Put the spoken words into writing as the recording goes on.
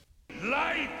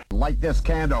Light this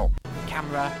candle.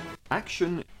 Camera.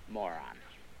 Action. Moron.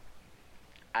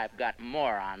 I've got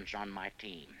morons on my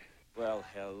team. Well,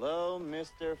 hello,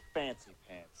 Mr. Fancy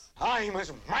Pants. I'm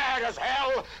as mad as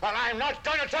hell, and I'm not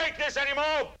gonna take this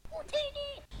anymore!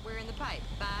 We're in the pipe,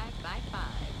 5 by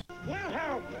 5. Will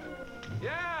help!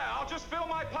 Yeah, I'll just fill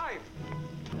my pipe.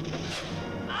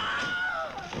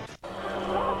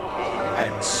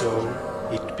 And so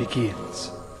it begins.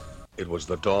 It was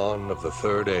the dawn of the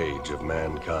third age of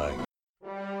mankind.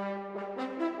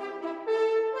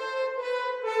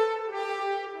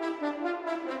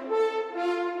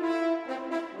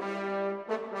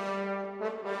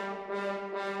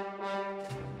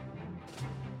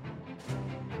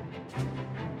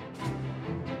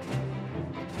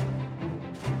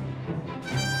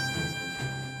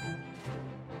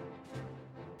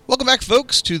 Welcome back,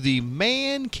 folks, to the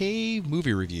Man Cave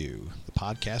Movie Review, the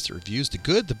podcast that reviews the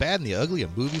good, the bad, and the ugly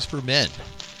of movies for men.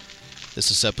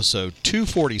 This is episode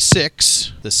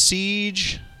 246, The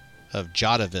Siege of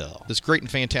Jadotville. This great and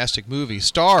fantastic movie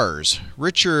stars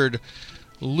Richard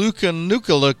Lucan,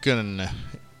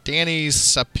 Danny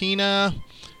Sapina,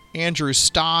 Andrew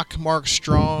Stock, Mark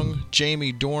Strong,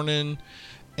 Jamie Dornan,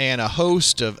 and a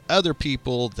host of other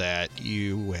people that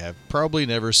you have probably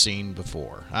never seen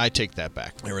before. I take that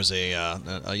back. There was a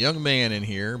young man in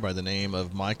here by the name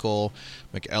of Michael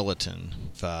McElligott.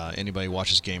 If anybody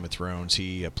watches Game of Thrones,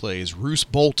 he plays Roose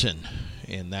Bolton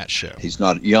in that show. He's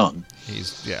not young. In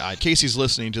case he's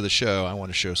listening to the show, I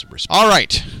want to show some respect. All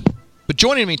right. But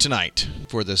joining me tonight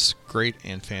for this great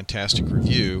and fantastic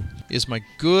review is my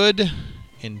good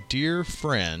and dear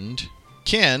friend,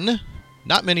 Ken.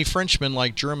 Not many Frenchmen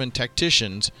like German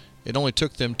tacticians. It only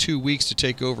took them 2 weeks to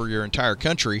take over your entire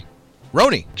country.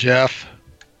 Roni. Jeff,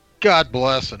 God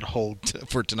bless and hold.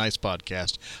 For tonight's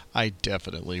podcast, I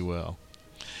definitely will.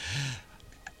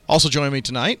 Also joining me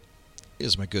tonight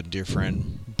is my good and dear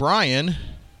friend, Brian.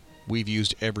 We've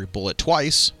used every bullet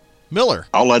twice. Miller.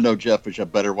 All I know, Jeff, is you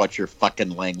better watch your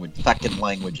fucking language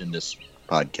in this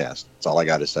podcast. That's all I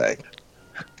got to say.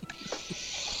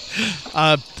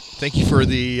 Thank you for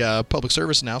the public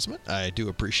service announcement. I do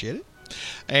appreciate it.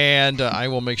 And I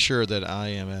will make sure that I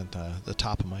am at the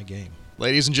top of my game.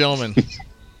 Ladies and gentlemen,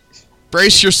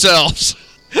 brace yourselves.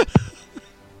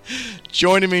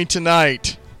 Joining me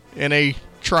tonight in a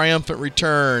triumphant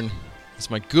return is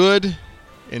my good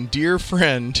and dear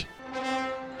friend,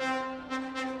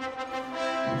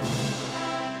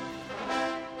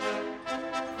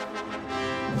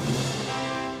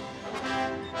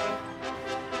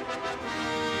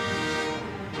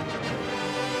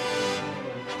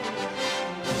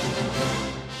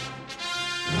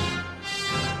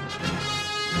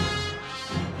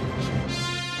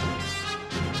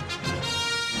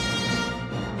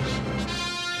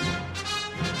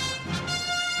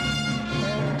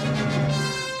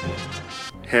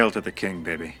 Hail to the king,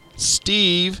 baby.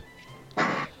 Steve.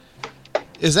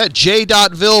 Is that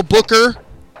Jadotville Booker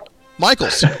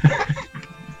Michaels?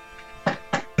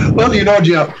 Well,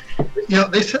 Jeff,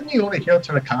 they sent me over here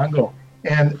to the Congo,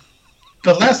 and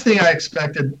the last thing I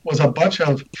expected was a bunch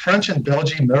of French and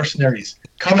Belgian mercenaries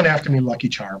coming after me, Lucky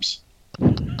Charms.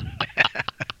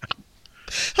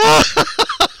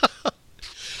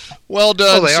 Well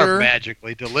done, they sir. Are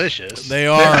magically delicious. They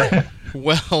are.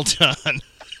 Well done.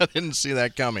 I didn't see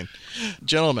that coming.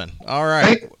 Gentlemen, all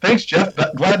right. Thanks, Jeff.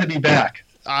 Glad to be back.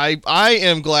 I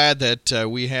am glad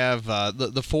that we have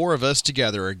the four of us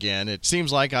together again. It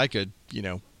seems like I could,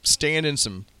 stand in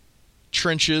some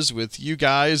trenches with you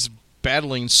guys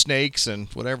battling snakes and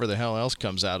whatever the hell else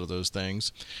comes out of those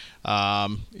things,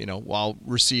 while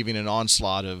receiving an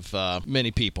onslaught of many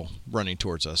people running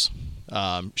towards us.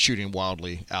 Shooting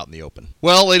wildly out in the open.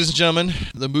 Well, ladies and gentlemen,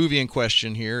 the movie in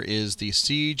question here is The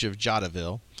Siege of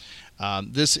Jadotville.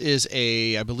 This is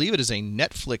I believe it is a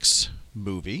Netflix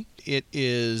movie. It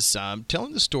is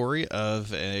telling the story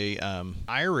of a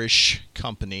Irish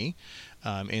company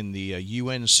in the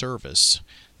UN service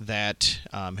that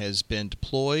has been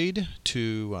deployed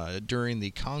to during the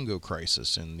Congo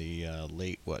crisis in the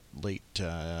early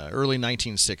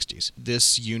 1960s.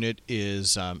 This unit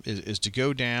is to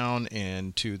go down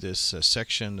into this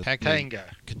section of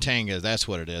Katanga, that's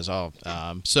what it is.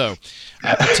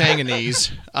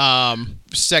 Katanganese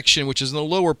section, which is in the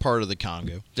lower part of the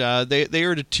Congo. They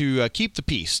are to keep the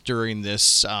peace during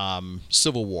this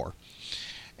civil war.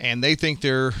 And they think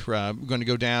they're going to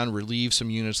go down, relieve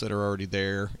some units that are already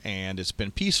there, and it's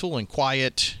been peaceful and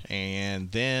quiet,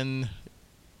 and then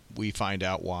we find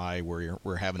out why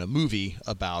we're having a movie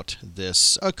about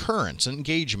this occurrence,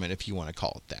 engagement, if you want to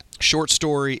call it that. Short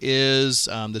story is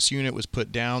this unit was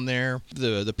put down there.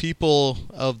 The people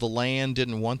of the land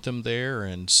didn't want them there,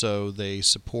 and so they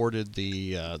supported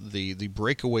the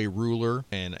breakaway ruler,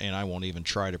 and I won't even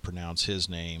try to pronounce his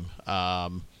name.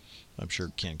 I'm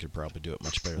sure Ken could probably do it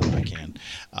much better than I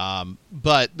can.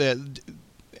 But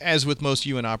as with most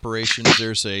UN operations,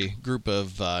 there's a group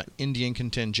of Indian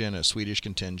contingent, a Swedish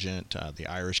contingent, the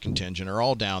Irish contingent are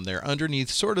all down there underneath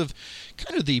sort of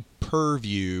kind of the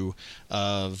purview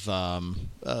of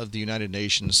the United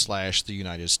Nations / the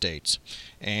United States,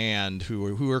 and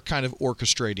who are kind of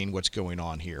orchestrating what's going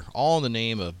on here, all in the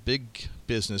name of big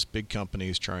business, big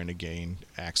companies trying to gain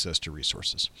access to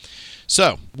resources.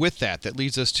 So with that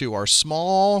leads us to our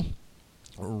small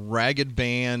ragged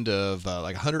band of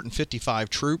like 155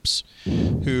 troops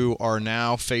who are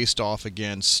now faced off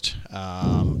against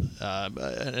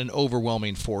an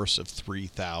overwhelming force of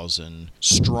 3,000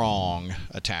 strong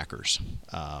attackers.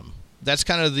 That's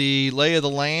kind of the lay of the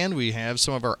land. We have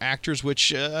some of our actors,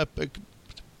 which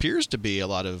appears to be a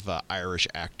lot of Irish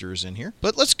actors in here.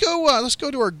 But let's go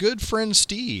to our good friend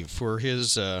Steve for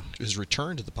his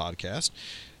return to the podcast.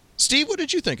 Steve, what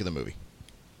did you think of the movie?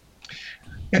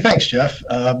 Yeah, thanks, Jeff.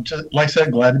 Like I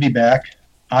said, glad to be back.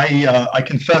 I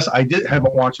confess I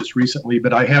haven't watched this recently,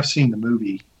 but I have seen the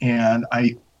movie, and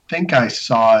I think I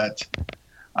saw it,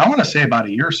 I want to say about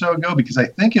a year or so ago, because I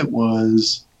think it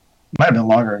might have been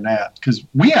longer than that, because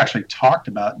we actually talked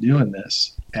about doing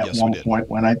this at one point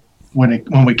when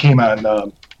it came out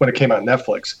on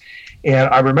Netflix. And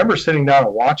I remember sitting down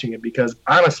and watching it because,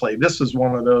 honestly, this was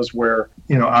one of those where,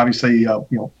 obviously,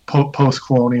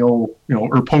 post-colonial,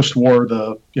 or post-war,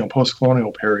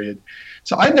 post-colonial period.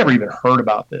 So I'd never even heard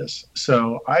about this.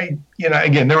 So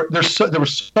again, there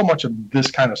was so much of this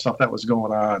kind of stuff that was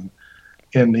going on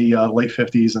in the late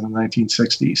 50s and the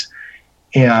 1960s.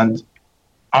 And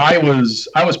I was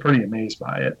pretty amazed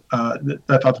by it. I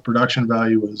thought the production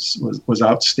value was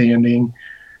outstanding.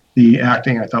 The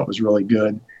acting I thought was really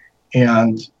good.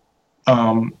 And,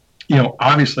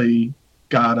 obviously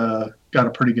got a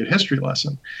pretty good history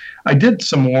lesson. I did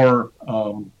some more,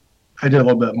 I did a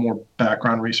little bit more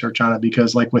background research on it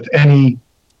because, like with any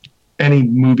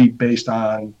movie based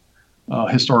on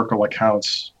historical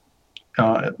accounts,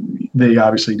 they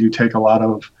obviously do take a lot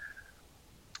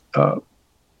of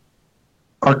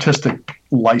artistic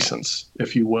license,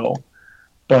 if you will.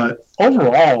 But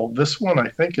overall, this one I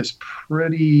think is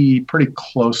pretty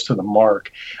close to the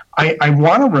mark. I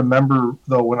want to remember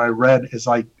though when I read is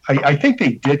I think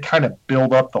they did kind of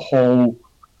build up the whole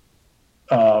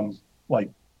like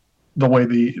the way at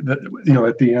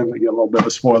the end, a little bit of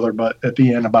a spoiler, but at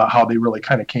the end about how they really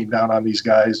kind of came down on these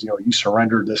guys. You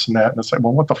surrendered this and that, and it's like,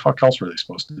 well, what the fuck else were they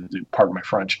supposed to do? Pardon my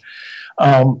French.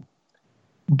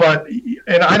 But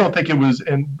I don't think it was,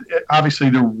 and obviously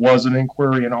there was an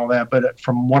inquiry and all that, but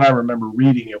from what I remember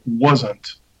reading, it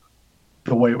wasn't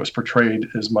the way it was portrayed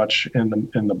as much in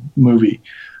the movie.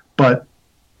 But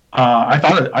I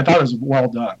thought it was well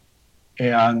done,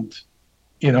 and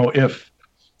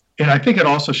and I think it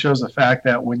also shows the fact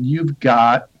that when you've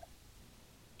got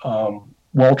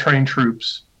well-trained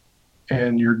troops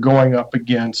and you're going up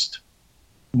against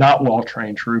not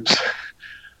well-trained troops.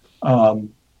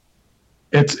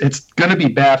 It's going to be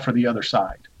bad for the other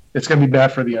side. It's going to be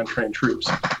bad for the untrained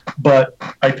troops. But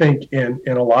I think in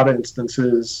a lot of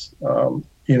instances,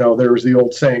 there's the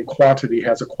old saying, quantity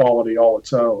has a quality all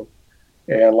its own.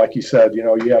 And like you said, you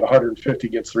had 150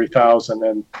 against 3,000.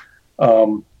 And,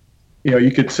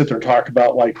 you could sit there and talk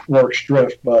about like Rorke's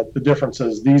Drift, but the difference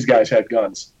is these guys had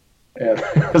guns and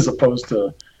as opposed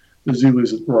to the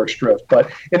Zulus at Rorke's Drift. But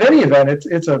in any event,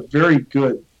 it's a very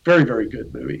good, very, very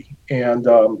good movie. And,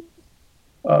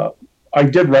 I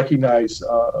did recognize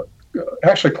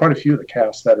actually quite a few of the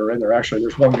cast that are in there. Actually,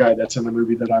 there's one guy that's in the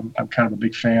movie that I'm kind of a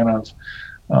big fan of.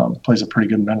 Plays a pretty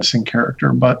good menacing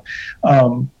character, but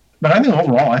I think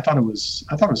overall, I thought it was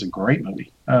a great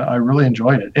movie. I really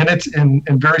enjoyed it, and it's and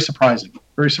very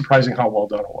surprising how well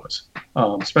done it was,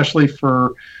 especially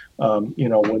for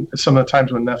when some of the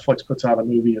times when Netflix puts out a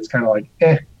movie, it's kind of like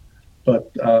eh. But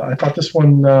I thought this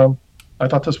one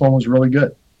was really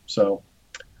good. So.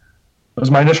 Those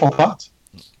are my initial thoughts.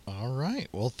 All right.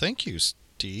 Well, thank you,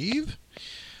 Steve.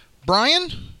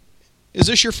 Brian, is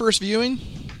this your first viewing?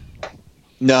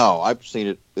 No, I've seen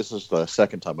it. This is the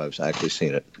second time I've actually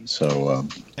seen it. So,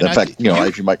 in fact,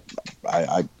 as you might,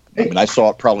 I saw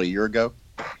it probably a year ago.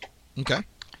 Okay.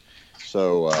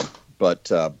 So,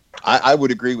 but I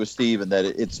would agree with Steve in that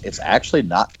it's actually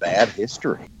not bad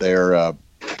history. I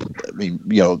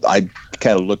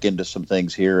kind of look into some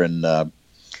things here and.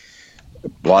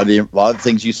 a lot of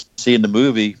things you see in the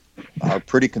movie are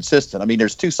pretty consistent. I mean,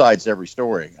 there's two sides to every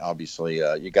story. Obviously,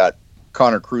 you got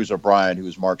Connor Cruz O'Brien, who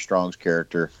was Mark Strong's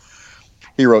character.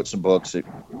 He wrote some books that,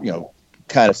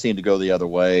 kind of seemed to go the other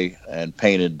way and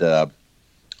painted the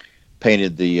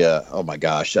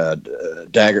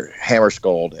Dagger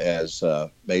Hammarskjöld as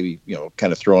maybe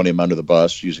kind of throwing him under the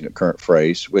bus, using a current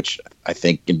phrase, which I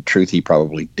think in truth he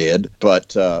probably did.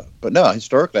 But no,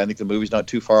 historically I think the movie's not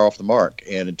too far off the mark.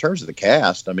 And in terms of the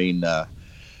cast, I mean,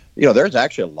 there's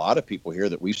actually a lot of people here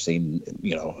that we've seen,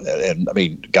 and I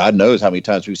mean, God knows how many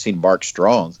times we've seen Mark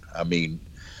Strong. I mean,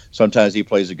 sometimes he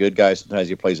plays a good guy, sometimes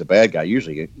he plays a bad guy.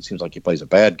 Usually it seems like he plays a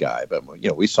bad guy, but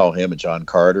we saw him in John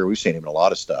Carter. We've seen him in a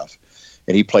lot of stuff.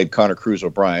 And he played Connor Cruz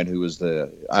O'Brien, who was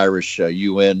the Irish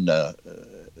UN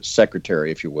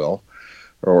secretary, if you will,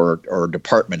 or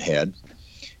department head.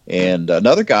 And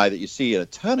another guy that you see in a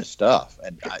ton of stuff,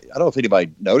 and I don't know if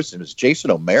anybody noticed him, is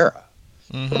Jason O'Mara,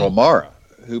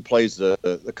 who plays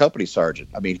the company sergeant.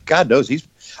 I mean, God knows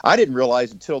I didn't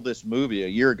realize until this movie a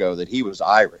year ago that he was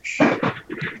Irish,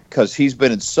 because he's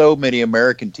been in so many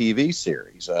American TV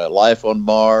series, Life on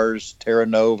Mars, Terra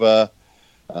Nova.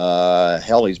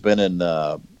 Hell, he's been in.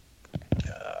 I'm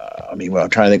trying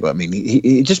to think. I mean,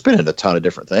 he's just been in a ton of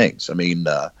different things. I mean,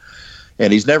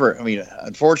 and he's never. I mean,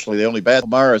 unfortunately, the only bad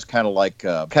Mara is kind of like,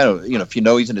 if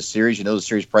he's in a series, the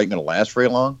series is probably going to last very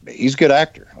long. He's a good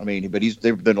actor. I mean, but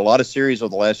there've been a lot of series over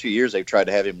the last few years they've tried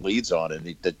to have him leads on, and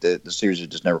the series has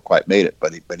just never quite made it.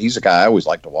 But he's a guy I always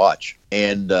like to watch,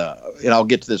 and I'll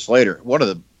get to this later. One of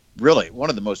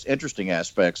the most interesting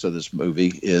aspects of this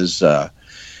movie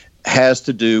has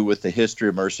to do with the history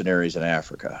of mercenaries in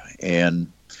Africa, and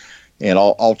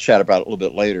I'll chat about it a little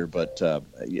bit later. But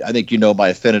I think my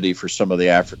affinity for some of the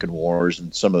African wars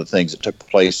and some of the things that took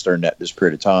place during this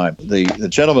period of time. The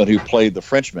gentleman who played the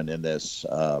Frenchman in this,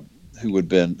 who have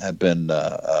been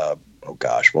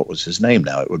what was his name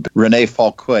now? It would be René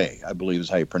Falquet, I believe is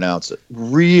how you pronounce it.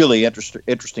 Really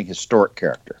interesting historic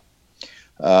character.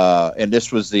 And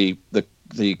this was the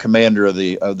commander of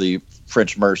the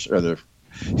French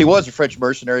he was a French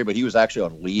mercenary, but he was actually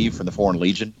on leave from the Foreign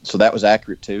Legion, so that was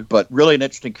accurate too. But really an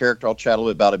interesting character. I'll chat a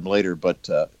little bit about him later. But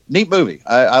neat movie.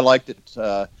 I liked it.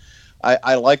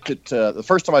 I liked it. The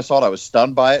first time I saw it, I was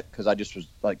stunned by it, because I just was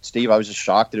like Steve. I was just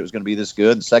shocked that it was going to be this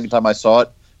good. The second time I saw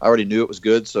it, I already knew it was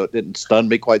good, so it didn't stun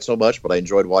me quite so much. But I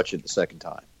enjoyed watching it the second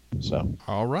time. So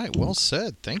all right, well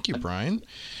said. Thank you, Brian.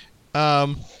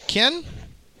 Ken,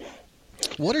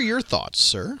 what are your thoughts,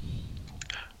 sir?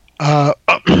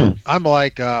 I'm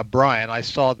like Brian. I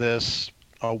saw this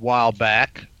a while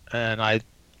back, and I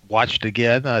watched it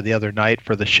again the other night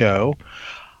for the show.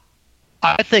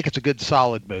 I think it's a good,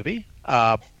 solid movie.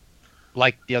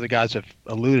 Like the other guys have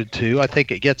alluded to, I think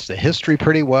it gets the history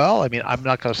pretty well. I mean, I'm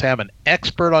not going to say I'm an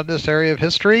expert on this area of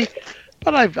history,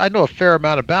 but I know a fair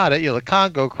amount about it. The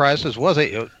Congo crisis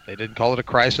they didn't call it a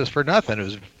crisis for nothing. It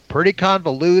was pretty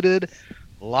convoluted.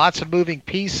 Lots of moving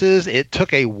pieces. It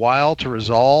took a while to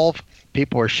resolve.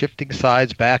 People are shifting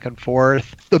sides back and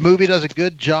forth. The movie does a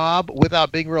good job,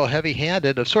 without being real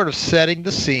heavy-handed, of sort of setting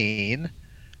the scene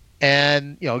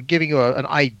and giving you an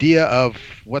idea of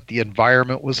what the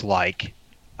environment was like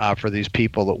for these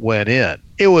people that went in.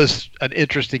 It was an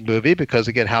interesting movie because,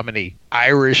 again, how many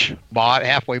Irish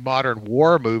halfway modern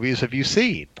war movies have you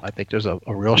seen? I think there's a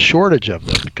real shortage of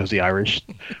them, because the Irish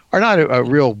are not a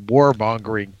real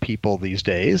warmongering people these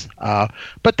days,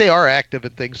 but they are active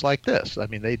in things like this. I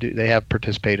mean, they have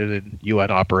participated in UN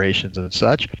operations and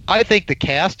such. I think the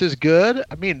cast is good.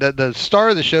 I mean, the star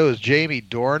of the show is Jamie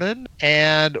Dornan,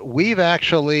 and we've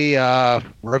actually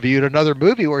reviewed another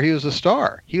movie where he was a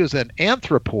star. He was an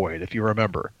Anthropoid, if you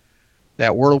remember.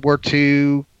 That World War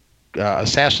II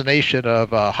assassination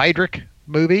of Heydrich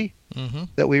movie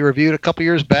that we reviewed a couple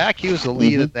years back. He was the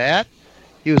lead in that.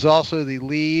 He was also the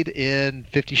lead in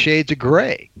 50 Shades of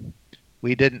Grey.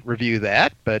 We didn't review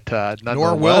that, but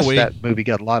nonetheless, that movie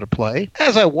got a lot of play.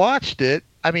 As I watched it,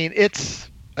 I mean,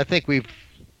 I think we've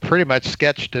pretty much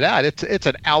sketched it out. It's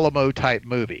an Alamo-type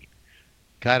movie.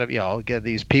 Kind of, again,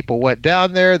 these people went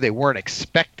down there. They weren't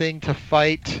expecting to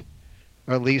fight.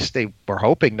 Or at least they were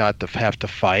hoping not to have to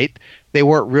fight. They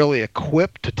weren't really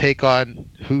equipped to take on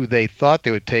who they thought they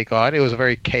would take on. It was a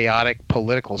very chaotic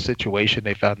political situation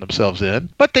they found themselves in.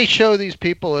 But they show these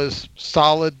people as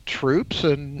solid troops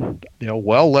and,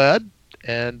 well led.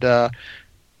 And I'm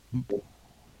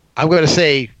going to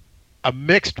say a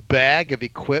mixed bag of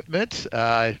equipment.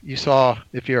 You saw,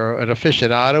 if you're an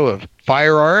aficionado of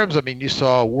firearms, I mean, you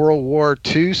saw World War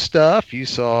II stuff. You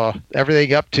saw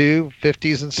everything up to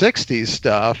 50s and 60s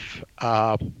stuff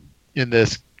in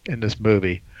this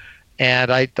movie.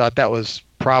 And I thought that was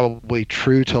probably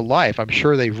true to life. I'm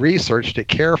sure they researched it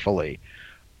carefully.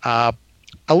 A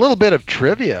little bit of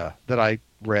trivia that I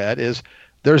read is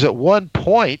there's at one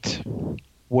point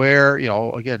where,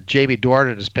 again, Jamie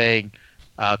Dornan is playing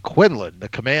Quinlan, the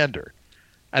commander.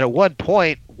 And at one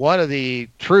point, one of the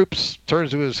troops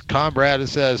turns to his comrade and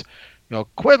says,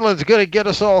 Quinlan's going to get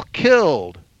us all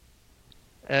killed.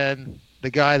 And the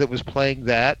guy that was playing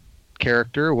that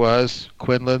character was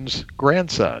Quinlan's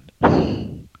grandson.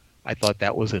 I thought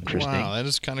that was interesting. Wow, that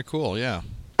is kind of cool, yeah.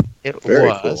 It Very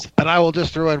was. cool. And I will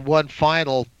just throw in one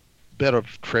final bit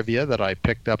of trivia that I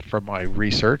picked up from my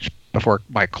research before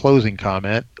my closing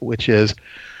comment, which is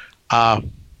I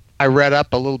read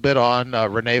up a little bit on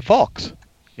Rene Fawkes,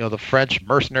 the French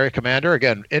mercenary commander.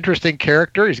 Again, interesting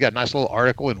character. He's got a nice little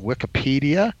article in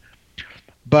Wikipedia.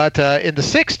 But in the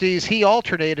 60s, he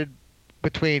alternated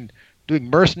between doing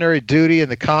mercenary duty in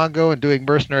the Congo and doing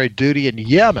mercenary duty in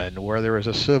Yemen, where there was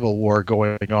a civil war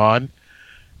going on.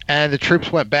 And the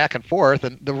troops went back and forth.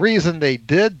 And the reason they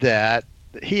did that,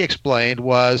 he explained,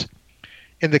 was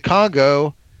in the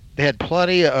Congo, they had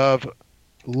plenty of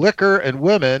liquor and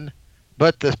women,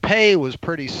 but the pay was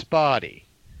pretty spotty.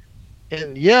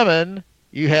 In Yemen,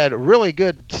 you had really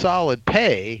good, solid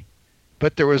pay,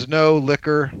 but there was no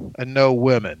liquor and no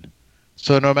women.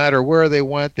 So no matter where they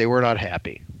went, they were not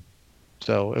happy.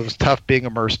 So it was tough being a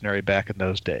mercenary back in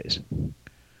those days.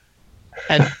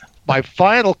 And my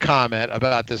final comment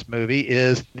about this movie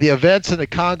is the events in the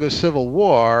Congo Civil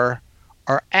War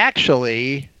are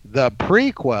actually the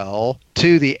prequel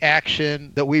to the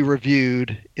action that we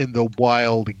reviewed in The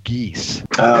Wild Geese.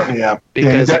 Yeah.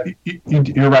 Because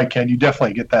You're right, Ken. You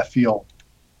definitely get that feel.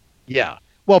 Yeah.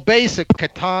 Well, basic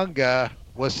Katanga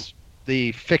was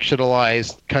the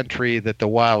fictionalized country that The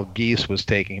Wild Geese was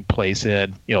taking place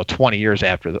in, 20 years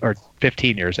after, or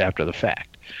 15 years after the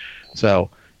fact. So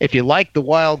if you like The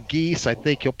Wild Geese, I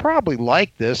think you'll probably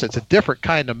like this. It's a different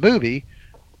kind of movie,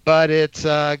 but it's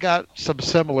got some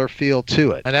similar feel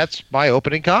to it. And that's my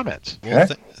opening comments. Well,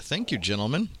 thank you,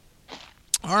 gentlemen.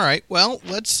 All right. Well,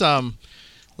 let's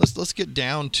get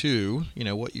down to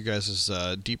what you guys'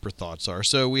 deeper thoughts are.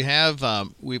 So we have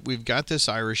we've got this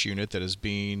Irish unit that is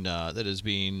being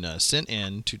sent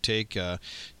in to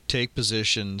take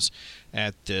positions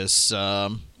at this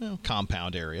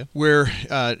compound area where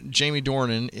Jamie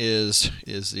Dornan is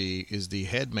the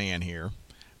head man here,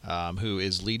 who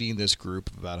is leading this group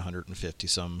of about 150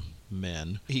 some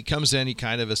men. He comes in, he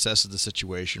kind of assesses the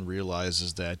situation,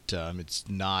 realizes that it's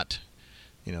not.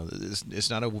 It's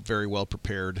not a very well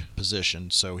prepared position,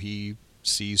 so he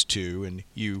sees to, and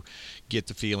you get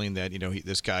the feeling that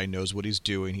this guy knows what he's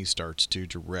doing. He starts to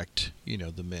direct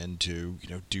the men to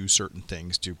do certain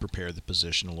things to prepare the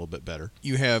position a little bit better.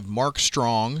 You have Mark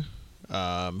Strong,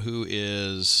 who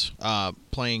is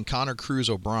playing Connor Cruz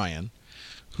O'Brien,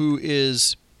 who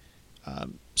is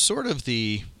sort of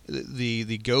the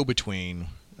go-between.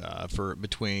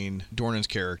 Between Dornan's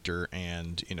character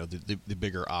and the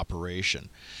bigger operation.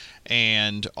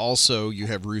 And also you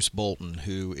have Roose Bolton,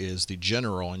 who is the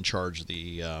general in charge of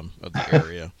the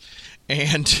area.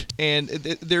 And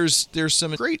there's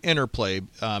some great interplay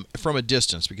from a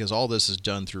distance, because all this is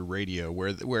done through radio,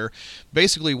 where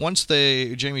basically once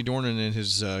Jamie Dornan and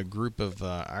his group of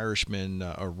Irishmen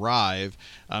arrive,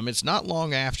 it's not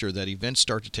long after that events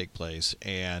start to take place,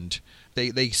 and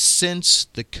they sense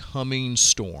the coming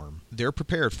storm. They're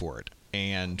prepared for it,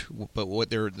 but what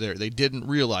they didn't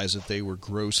realize that they were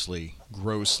grossly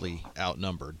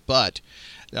outnumbered. But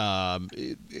and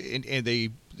they,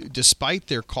 despite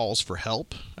their calls for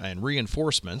help and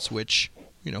reinforcements, which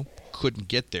couldn't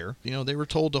get there, they were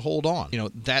told to hold on.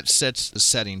 That sets the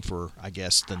setting for, I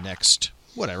guess, the next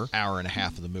hour and a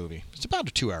half of the movie. It's about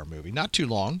a 2-hour movie, not too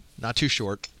long, not too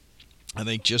short. I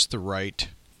think just the right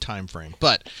time frame.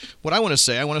 But what I want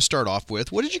to start off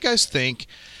with, what did you guys think?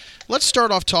 Let's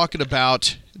start off talking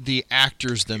about the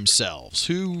actors themselves.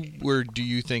 Who do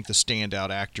you think the standout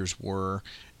actors were,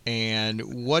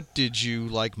 and what did you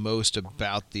like most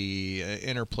about the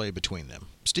interplay between them?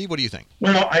 Steve, what do you think?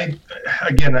 Well,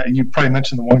 you probably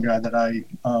mentioned the one guy that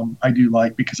I do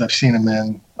like, because I've seen him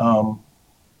in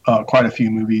quite a few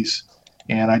movies,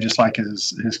 and I just like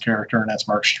his character, and that's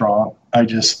Mark Strong. I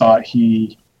just thought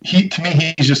he to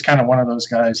me, he's just kind of one of those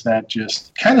guys that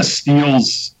just kind of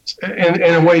steals,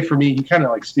 in a way for me, he kind of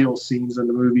like steals scenes in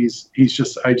the movies.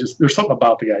 There's something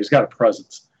about the guy. He's got a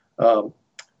presence, a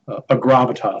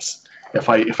gravitas, if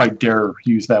I dare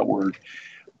use that word.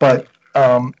 But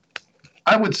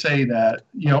I would say that,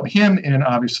 him and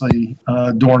obviously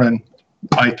Dornan,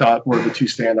 I thought were the two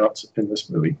standouts in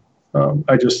this movie.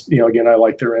 I just, again, I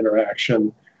like their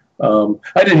interaction.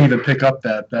 I didn't even pick up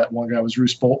that one guy was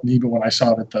Roose Bolton, even when I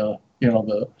saw it at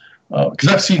because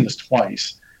I've seen this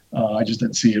twice. I just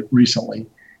didn't see it recently.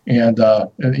 And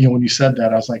when you said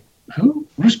that, I was like, who?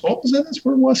 Roose Bolton's in this?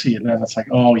 Where was he? And then it's like,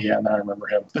 oh yeah, now I remember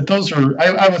him. But those are,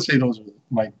 I would say those are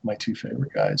my two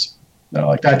favorite guys.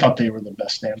 I thought they were the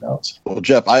best standouts. Well,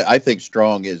 Jeff, I think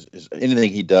Strong is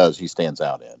anything he does, he stands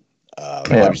out in.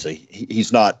 Obviously,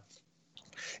 he's not.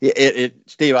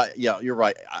 Steve, you're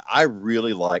right. I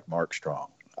really like Mark Strong.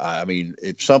 I mean,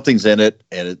 if something's in it,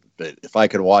 and if I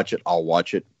can watch it, I'll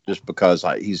watch it just because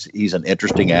he's an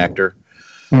interesting actor.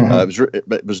 Mm-hmm.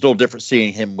 It was a little different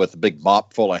seeing him with a big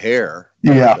mop full of hair.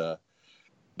 Yeah.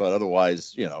 But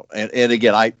otherwise, and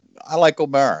again, I like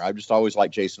O'Mara. I just always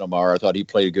liked Jason O'Mara. I thought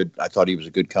he was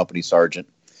a good company sergeant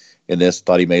in this.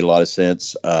 Thought he made a lot of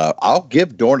sense. I'll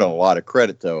give Dornan a lot of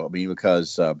credit, though. I mean,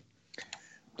 because the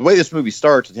way this movie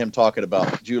starts with him talking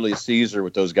about Julius Caesar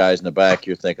with those guys in the back,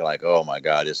 you're thinking like, oh my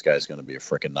God, this guy's going to be a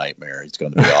freaking nightmare. He's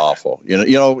going to be awful.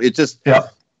 It just,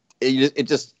 it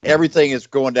just, everything is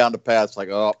going down the path. It's like,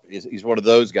 oh, he's one of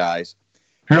those guys.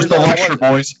 Here's the lecture,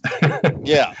 boys.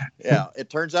 Yeah. It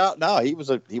turns out, no, he was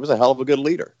a hell of a good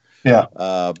leader.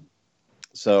 Yeah.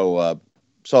 So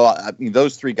I mean,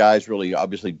 those three guys really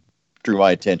obviously drew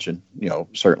my attention.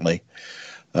 Certainly.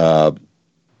 And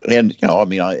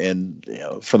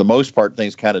for the most part,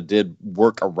 things kind of did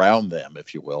work around them,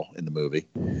 if you will, in the movie.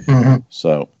 Mm-hmm.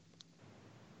 So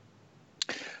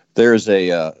there's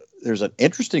an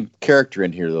interesting character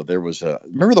in here, though. There was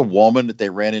remember the woman that they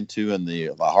ran into in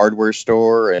the hardware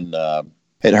store, and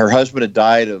her husband had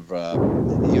died of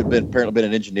he had apparently been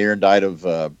an engineer and died of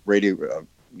of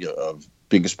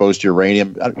being exposed to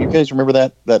uranium. You guys remember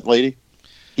that lady?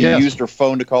 He used her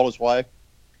phone to call his wife.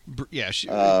 Yeah, she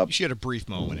had a brief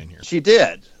moment in here. She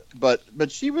did, but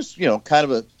she was kind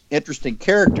of an interesting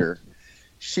character.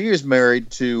 She is married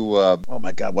to oh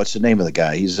my God, what's the name of the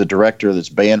guy? He's a director that's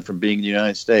banned from being in the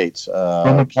United States.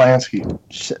 Roman Polanski.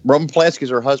 Roman Polanski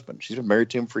is her husband. She's been married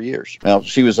to him for years. Now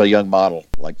she was a young model,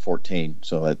 like 14.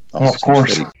 So that of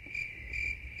course.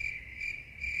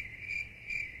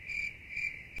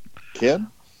 Ken?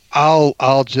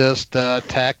 I'll just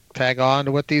tag on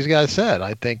to what these guys said.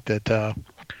 I think that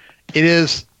it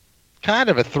is kind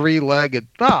of a three-legged.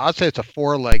 Well, I'd say it's a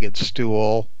four-legged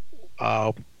stool.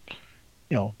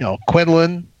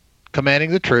 Quinlan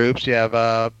commanding the troops. You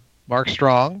have Mark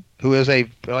Strong, who is a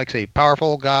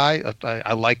powerful guy.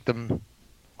 I like them.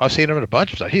 I've seen him in a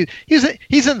bunch of stuff.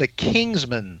 He's in the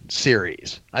Kingsman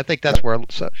series. I think that's where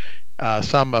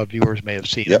some viewers may have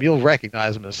seen him. You'll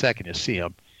recognize him the second you see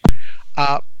him.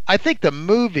 I think the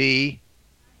movie,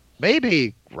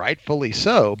 maybe rightfully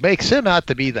so, makes him out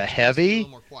to be the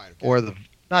heavy or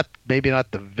not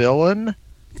the villain.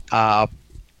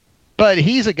 But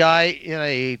he's a guy in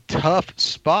a tough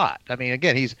spot. I mean,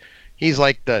 again, he's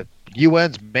like the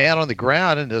UN's man on the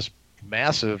ground in this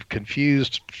massive,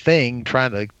 confused thing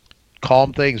trying to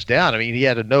calm things down. I mean, he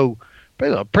had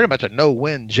pretty much a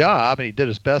no-win job, and he did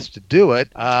his best to do it.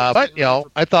 But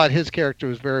I thought his character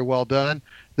was very well done.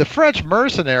 The French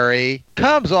mercenary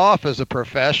comes off as a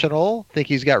professional. I think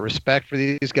he's got respect for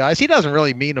these guys. He doesn't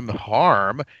really mean them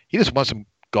harm. He just wants them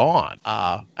gone.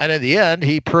 And in the end,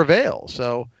 he prevails.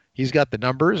 So he's got the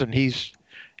numbers, and he's,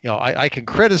 I can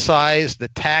criticize the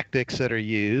tactics that are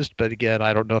used, but again,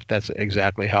 I don't know if that's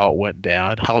exactly how it went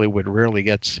down. Hollywood rarely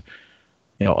gets,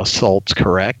 assaults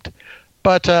correct.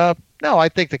 But no, I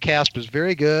think the cast was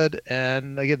very good,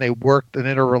 and again, they worked and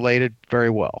interrelated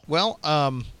very well. Well,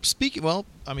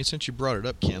 since you brought it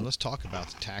up, Ken, let's talk about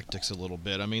the tactics a little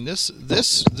bit. I mean, this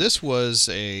was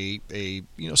a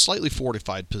slightly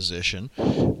fortified position,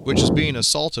 which is being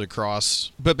assaulted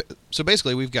across. So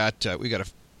basically, we've got a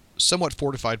somewhat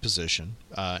fortified position,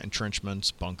 entrenchments,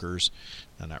 bunkers,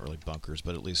 not really bunkers,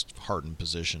 but at least hardened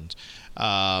positions,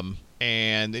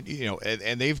 and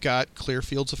they've got clear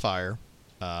fields of fire.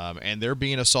 And they're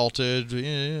being assaulted,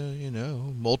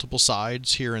 multiple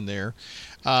sides here and there.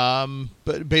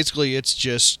 But basically, it's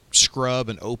just scrub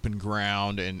and open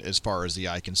ground, and as far as the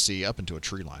eye can see, up into a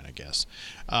tree line, I guess,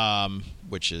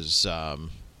 which is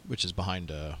behind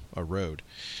a road.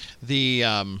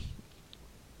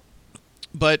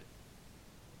 But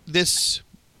this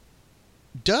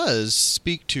does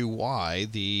speak to why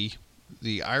the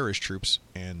Irish troops,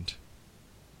 and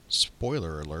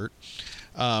spoiler alert,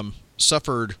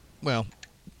 suffered,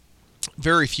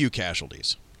 very few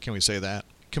casualties. Can we say that?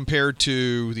 Compared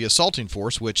to the assaulting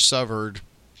force, which suffered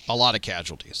a lot of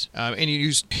casualties. And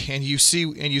you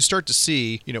start to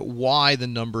see, why the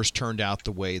numbers turned out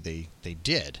the way they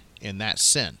did in that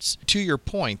sense. To your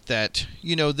point that,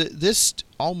 this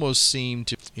almost seemed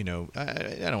to,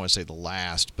 I don't want to say the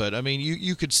last, but I mean,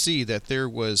 you could see that there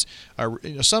was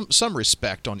some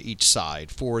respect on each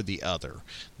side for the other,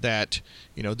 that,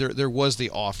 there was the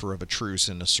offer of a truce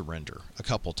and a surrender a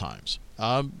couple times.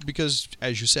 Because,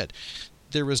 as you said,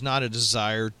 there was not a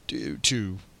desire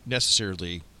to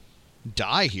necessarily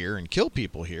die here and kill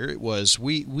people here. It was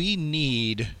we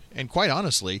need, and quite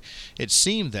honestly, it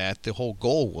seemed that the whole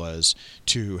goal was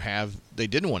to have, they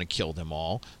didn't want to kill them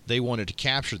all. They wanted to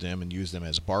capture them and use them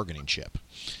as a bargaining chip.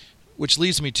 Which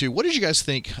leads me to, what did you guys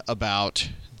think about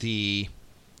the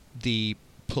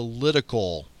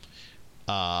political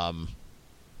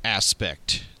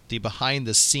aspect, the behind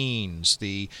the scenes,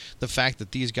 the fact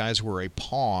that these guys were a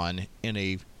pawn in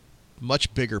a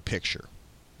much bigger picture?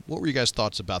 What were you guys'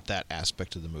 thoughts about that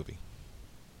aspect of the movie?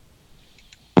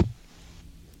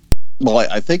 Well,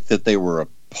 I think that they were a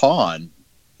pawn.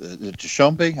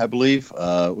 Tshombe, I believe,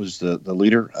 was the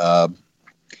leader.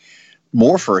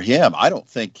 More for him. I don't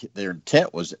think their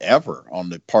intent was ever on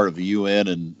the part of the UN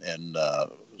and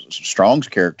Strong's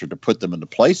character to put them in the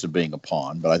place of being a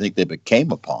pawn, but I think they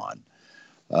became a pawn.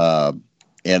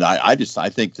 And I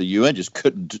think the UN just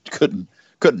couldn't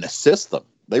assist them.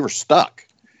 They were stuck.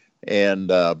 And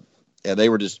they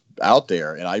were just out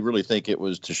there, and I really think it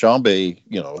was Tshombe,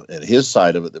 and his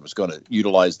side of it that was going to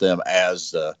utilize them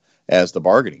as the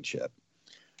bargaining chip.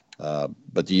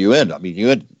 But the UN,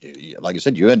 like I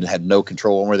said, UN had no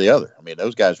control one way or the other. I mean,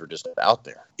 those guys were just out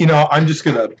there. I'm just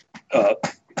going to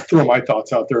throw my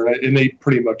thoughts out there, and they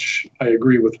pretty much, I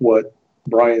agree with what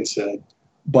Brian said.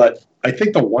 But I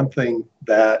think the one thing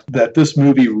that this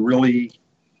movie really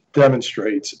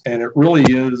demonstrates, and it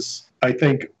really is, I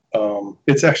think,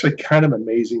 it's actually kind of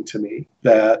amazing to me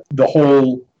that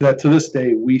that to this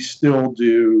day we still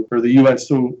do, or the UN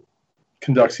still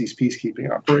conducts these peacekeeping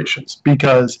operations,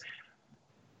 because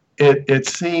it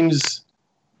seems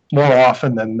more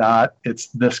often than not it's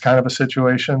this kind of a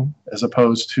situation as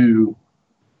opposed to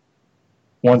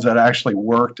ones that actually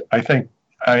worked. I think,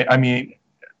 I mean,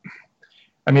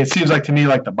 it seems like to me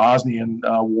like the Bosnian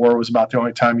war was about the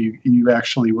only time you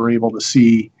actually were able to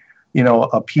see,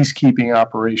 a peacekeeping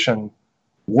operation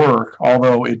work,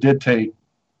 although it did take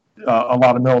a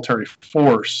lot of military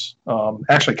force,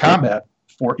 actually combat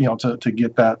for, to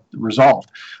get that resolved.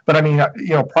 But I mean,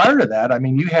 prior to that, I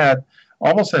mean, you had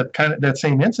almost that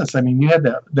same instance. I mean, you had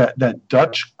that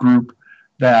Dutch group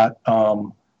that,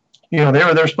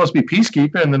 they're supposed to be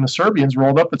peacekeeping, and then the Serbians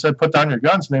rolled up and said, "Put down your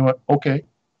guns," and they went, "Okay."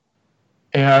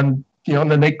 And, and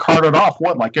then they carted off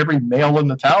like every male in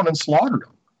the town and slaughtered them.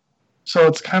 So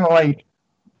it's kind of like,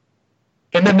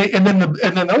 and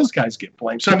then those guys get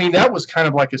blamed. So I mean, that was kind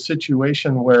of like a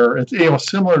situation where it's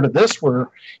similar to this, where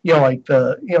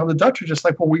the Dutch are just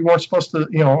like, well, we weren't supposed to,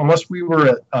 unless we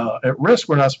were at risk,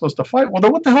 we're not supposed to fight. Well,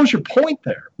 then what the hell is your point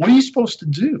there? What are you supposed to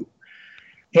do?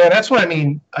 And that's what I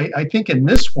mean. I think in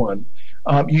this one,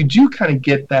 you do kind of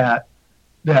get that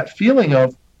feeling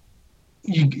of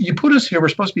you put us here, we're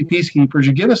supposed to be peacekeepers.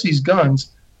 You give us these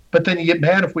guns. But then you get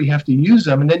mad if we have to use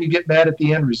them, and then you get mad at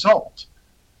the end result.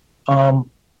 And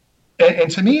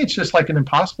to me, it's just like an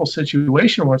impossible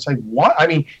situation where it's like, what? I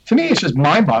mean, to me, it's just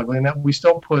mind-boggling that we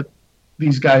still put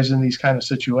these guys in these kind of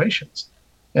situations.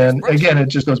 And again, it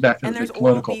just goes back to the big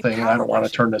political thing, and I don't want to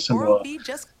turn this into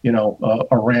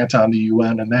a rant on the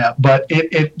UN and that. But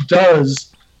it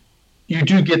does, you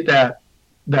do get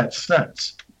that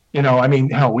sense. I mean,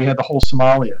 hell, we had the whole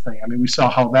Somalia thing. I mean, we saw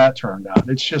how that turned out.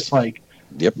 It's just like,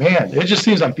 yep. Man, it just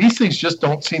seems like these things just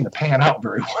don't seem to pan out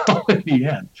very well in the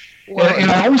end. And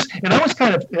I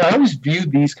always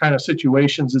viewed these kind of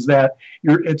situations as that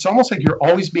it's almost like you're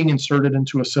always being inserted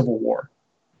into a civil war.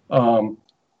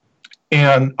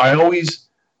 And I always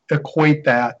equate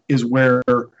that is where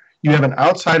you have an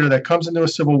outsider that comes into a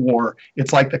civil war.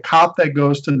 It's like the cop that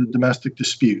goes to the domestic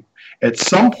dispute. At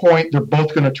some point, they're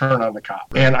both going to turn on the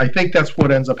cop. And I think that's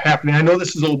what ends up happening. I know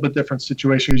this is a little bit different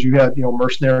situation because you had,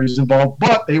 mercenaries involved,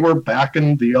 but they were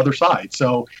backing the other side.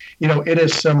 So, it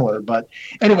is similar. But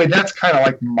anyway, that's kind of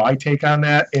like my take on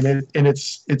that. And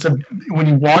it's when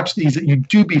you watch these, you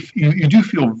do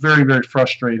feel very, very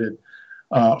frustrated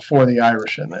for the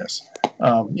Irish in this,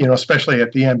 especially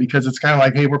at the end, because it's kind of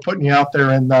like, hey, we're putting you out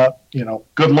there and,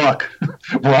 good luck.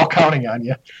 We're all counting on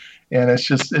you. And it's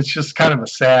just kind of a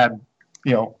sad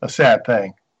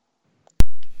thing.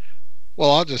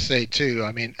 Well, I'll just say too,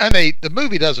 I mean, the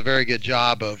movie does a very good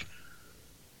job of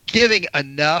giving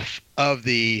enough of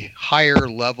the higher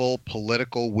level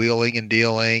political wheeling and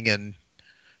dealing and,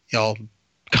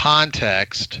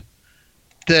 context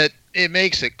that it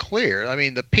makes it clear. I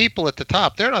mean, the people at the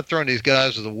top, they're not throwing these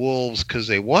guys to the wolves because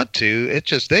they want to. It's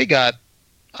just they got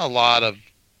a lot of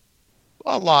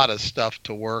stuff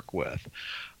to work with.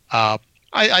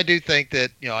 I do think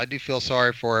that, I do feel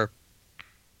sorry for,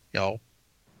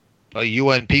 a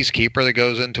UN peacekeeper that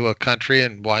goes into a country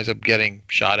and winds up getting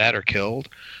shot at or killed.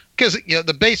 Because,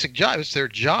 the basic job is their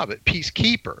job at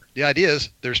peacekeeper. The idea is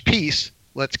there's peace,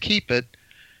 let's keep it.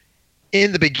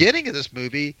 In the beginning of this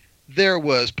movie, there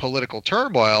was political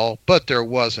turmoil, but there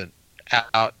wasn't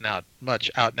much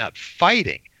out and out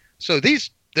fighting. So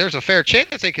there's a fair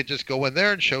chance they could just go in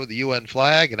there and show the UN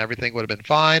flag and everything would have been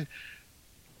fine.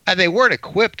 And they weren't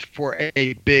equipped for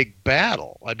a big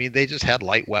battle. I mean, they just had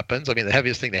light weapons. I mean, the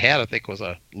heaviest thing they had, I think, was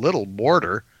a little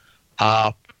mortar.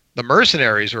 The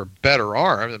mercenaries were better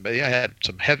armed. They had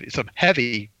some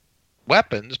heavy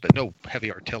weapons, but no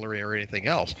heavy artillery or anything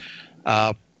else.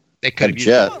 They could have used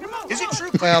jet. Is it true?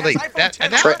 Well, a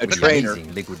trainer.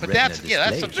 But that's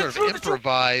some sort of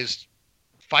improvised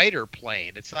fighter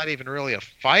plane. It's not even really a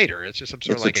fighter. It's just some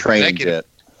sort of like a train executive. jet.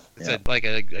 It's like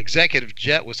an executive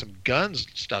jet with some guns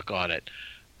stuck on it.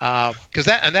 Because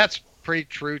that's pretty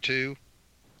true to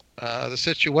the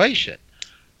situation.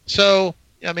 So,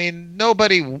 I mean,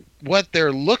 nobody went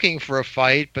there looking for a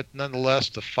fight, but nonetheless,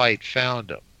 the fight found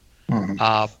them.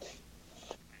 Mm-hmm.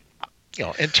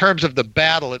 In terms of the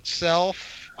battle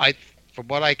itself, from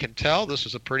what I can tell, this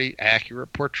is a pretty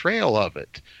accurate portrayal of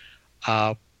it.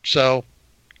 So,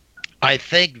 I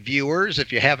think viewers,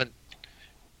 if you haven't,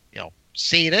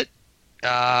 seen it,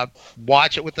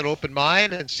 watch it with an open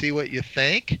mind and see what you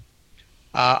think.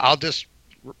 I'll just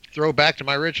throw back to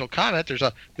my original comment.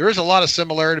 There is a lot of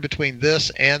similarity between this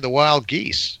and the Wild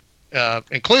Geese,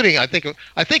 including I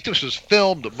think this was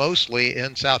filmed mostly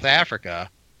in South Africa.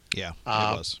 Yeah,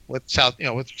 it was with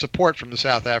support from the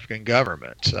South African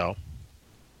government. So,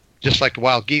 just like the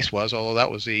Wild Geese was, although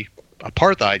that was the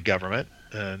apartheid government,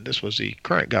 and this was the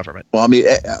current government. Well, I mean,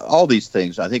 all these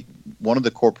things, I think one of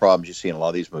the core problems you see in a lot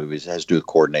of these movies has to do with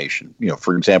coordination.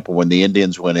 For example, when the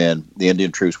Indian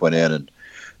troops went in and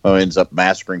ends up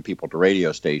massacring people at the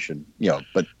radio station,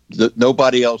 but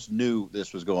nobody else knew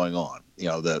this was going on.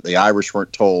 The Irish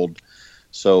weren't told.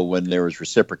 So when there was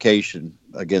reciprocation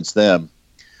against them,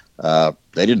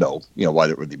 they didn't know, why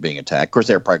they were being attacked. Of course,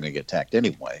 they were probably going to get attacked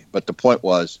anyway. But the point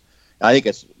was, I think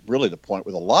it's really the point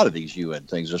with a lot of these UN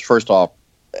things is, first off,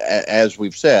 as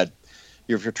we've said,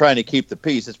 if you're trying to keep the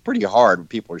peace, it's pretty hard when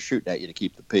people are shooting at you to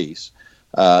keep the peace.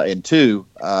 And two,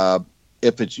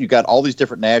 if you got all these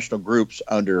different national groups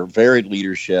under varied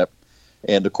leadership,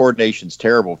 and the coordination's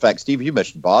terrible. In fact, Steve, you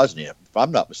mentioned Bosnia. If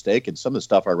I'm not mistaken, some of the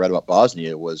stuff I read about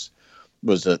Bosnia was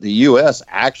the U.S.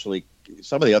 actually,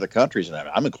 some of the other countries, and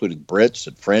I'm including Brits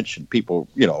and French and people,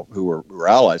 who were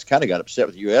allies, kind of got upset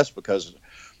with the U.S. because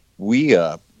we,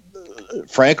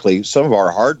 frankly, some of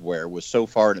our hardware was so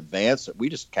far in advance that we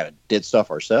just kind of did stuff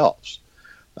ourselves.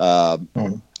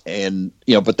 And,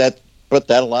 but that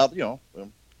allowed,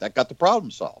 that got the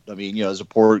problem solved. I mean, as a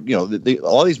poor, a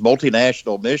lot of these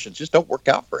multinational missions just don't work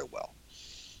out very well.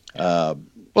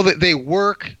 Well, they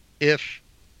work if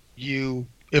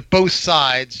both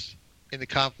sides in the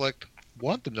conflict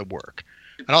want them to work.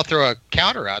 And I'll throw a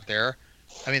counter out there.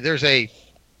 I mean, there's a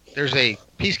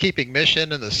peacekeeping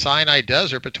mission in the Sinai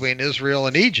Desert between Israel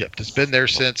and Egypt. It's been there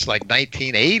since like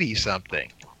 1980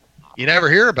 something. You never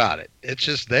hear about it. It's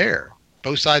just there.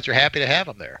 Both sides are happy to have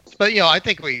them there. But I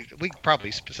think we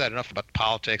probably said enough about the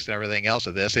politics and everything else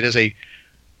of this.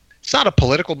 It's not a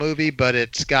political movie, but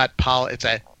it's got politics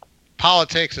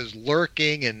is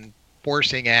lurking and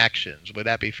forcing actions. Would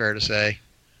that be fair to say?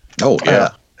 Oh yeah,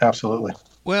 absolutely.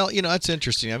 Well, that's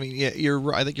interesting. I mean, yeah,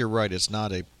 I think you're right. It's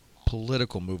not a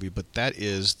political movie, but that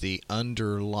is the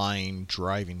underlying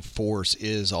driving force,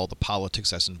 is all the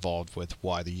politics that's involved with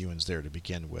why the UN's there to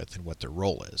begin with and what their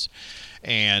role is.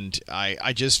 And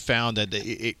I just found that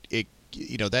it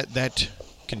that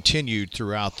continued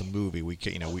throughout the movie.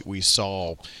 We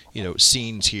saw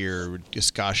scenes here,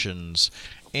 discussions,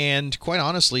 and quite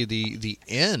honestly, the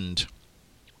end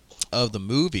of the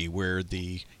movie where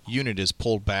the unit is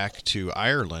pulled back to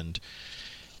Ireland,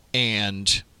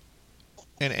 and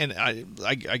I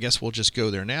guess we'll just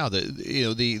go there now.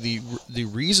 The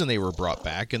reason they were brought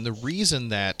back, and the reason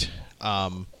that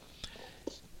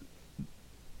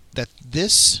that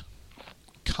this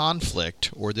conflict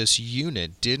or this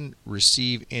unit didn't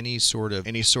receive any sort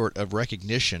of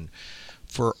recognition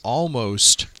for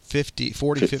almost 50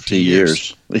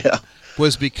 years. Yeah,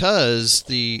 was because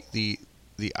the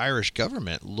Irish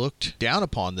government looked down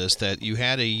upon this, that you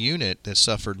had a unit that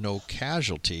suffered no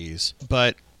casualties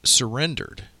but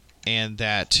surrendered, and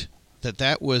that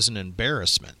was an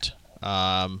embarrassment.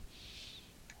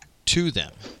 to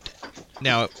them.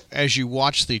 Now, as you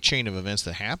watch the chain of events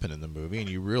that happen in the movie, and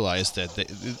you realize that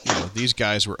these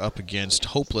guys were up against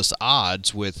hopeless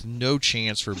odds with no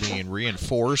chance for being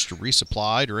reinforced or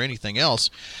resupplied or anything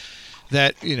else,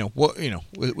 that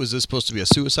was this supposed to be a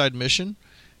suicide mission?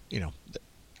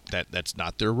 That's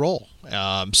not their role.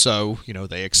 So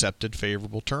they accepted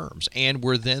favorable terms and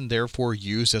were then therefore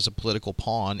used as a political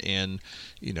pawn in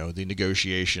the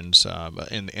negotiations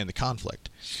and the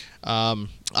conflict.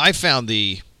 I found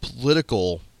the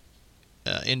political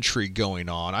intrigue going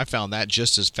on. I found that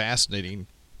just as fascinating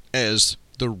as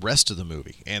the rest of the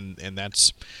movie, and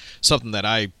that's something that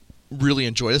I really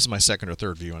enjoy. This is my second or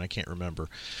third view, and I can't remember.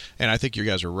 And I think you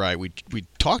guys are right. We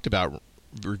talked about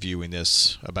reviewing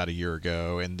this about a year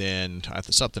ago, and then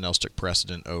something else took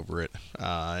precedent over it,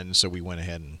 and so we went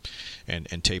ahead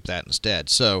and taped that instead.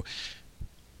 So,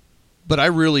 but I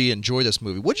really enjoy this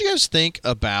movie. What do you guys think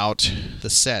about the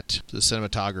set, the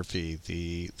cinematography,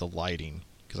 the lighting?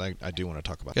 Because I do want to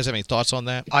talk about it. You guys have any thoughts on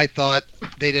that? I thought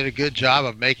they did a good job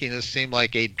of making this seem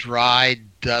like a dry,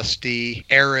 dusty,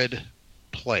 arid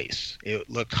place. It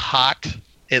looked hot.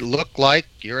 It looked like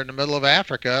you're in the middle of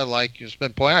Africa, like you've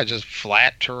been pointing out, just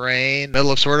flat terrain,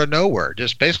 middle of sort of nowhere.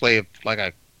 Just basically like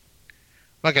I'm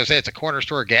not going to say it's a corner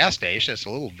store gas station. It's a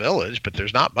little village, but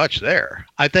there's not much there.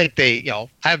 I think I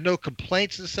have no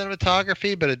complaints in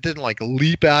cinematography, but it didn't like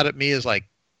leap out at me as like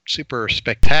super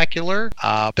spectacular.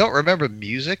 Don't remember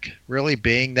music really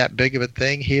being that big of a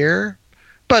thing here,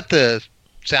 but the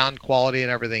sound quality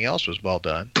and everything else was well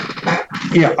done.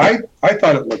 Yeah, I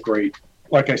thought it looked great.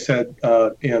 Like I said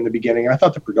in the beginning, I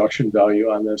thought the production value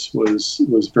on this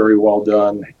was very well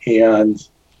done. And,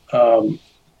 from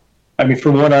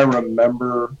what I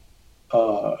remember,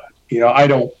 I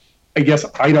don't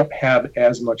have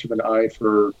as much of an eye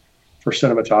for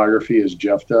cinematography as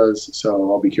Jeff does. So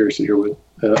I'll be curious to hear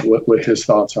what his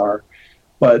thoughts are.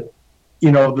 But,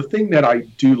 the thing that I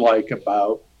do like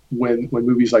about when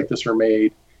movies like this are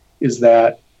made is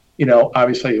that,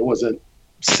 obviously it wasn't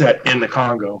set in the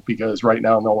Congo because right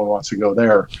now no one wants to go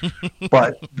there,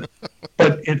 but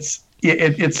it's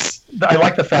I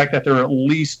like the fact that they're at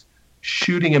least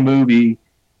shooting a movie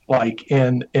like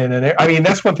in an. I mean,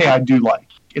 that's one thing I do like.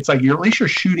 It's like you're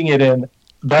shooting it in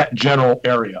that general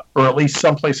area, or at least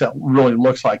someplace that really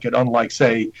looks like it. Unlike,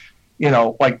 say,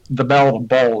 like the Battle of the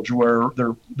Bulge, where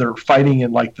they're fighting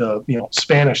in like the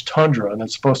Spanish tundra, and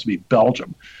it's supposed to be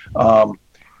Belgium.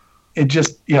 It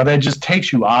just that just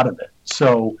takes you out of it.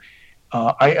 So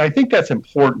I think that's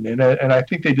important, and I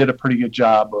think they did a pretty good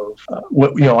job of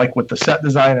like with the set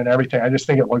design and everything. I just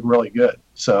think it looked really good.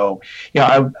 So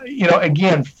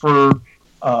again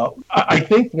I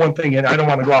think one thing, and I don't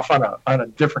want to go off on a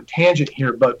different tangent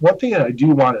here, but one thing that I do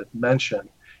want to mention,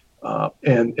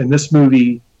 and this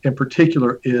movie in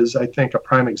particular is, I think, a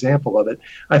prime example of it.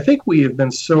 I think we have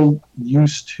been so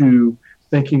used to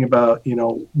thinking about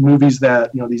movies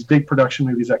that these big production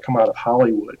movies that come out of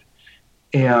Hollywood,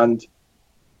 and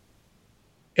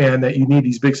that you need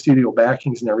these big studio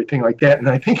backings and everything like that. And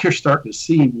I think you're starting to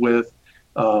see with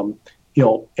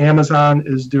Amazon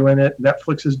is doing it,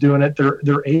 Netflix is doing it.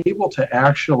 They're able to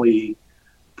actually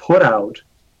put out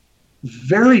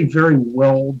very, very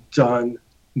well done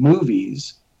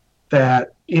movies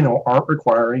that aren't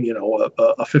requiring a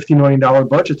 $50 million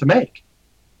budget to make.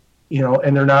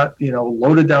 And they're not,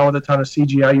 loaded down with a ton of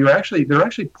CGI. They're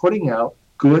actually putting out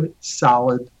good,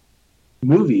 solid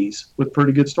movies with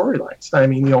pretty good storylines. I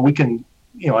mean, we can,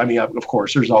 of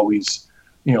course, there's always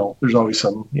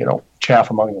some,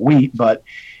 chaff among the wheat, but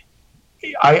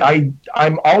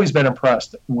I'm always been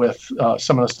impressed with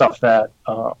some of the stuff that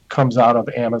comes out of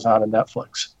Amazon and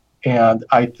Netflix. And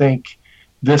I think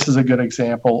this is a good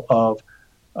example of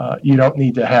you don't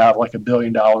need to have like $1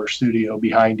 billion studio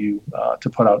behind you to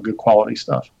put out good quality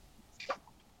stuff.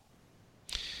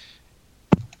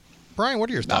 Brian, what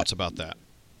are your thoughts about that?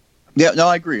 Yeah, no,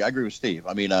 I agree. I agree with Steve.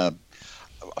 I mean,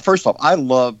 first off, I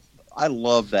love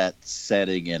that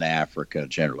setting in Africa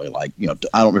generally. Like,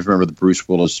 I don't remember the Bruce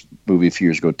Willis movie a few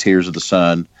years ago, Tears of the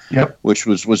Sun, yep, which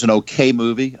was an okay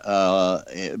movie. But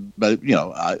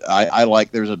I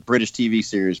like. There's a British TV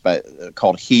series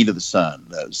called Heat of the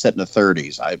Sun, set in the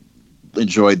 30s. I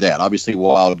enjoyed that. Obviously,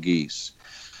 Wild Geese.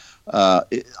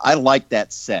 I like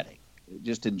that setting,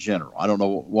 just in general. I don't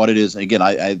know what it is. Again,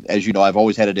 I as you know, I've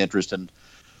always had an interest in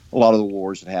a lot of the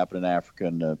wars that happened in Africa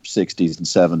in the 60s and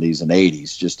 70s and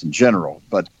 80s, just in general.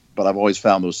 But I've always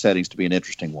found those settings to be an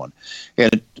interesting one.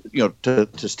 And, to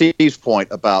Steve's point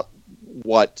about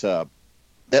what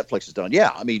Netflix has done,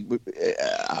 yeah,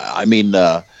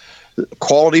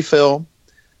 quality film,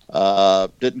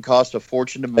 didn't cost a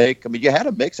fortune to make. I mean, you had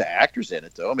a mix of actors in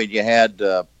it, though. I mean, you had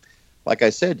like I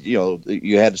said,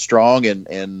 you had Strong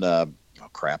and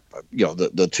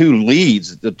the two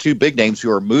leads, the two big names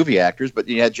who are movie actors, but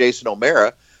you had Jason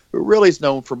O'Mara, who really is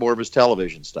known for more of his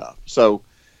television stuff. So,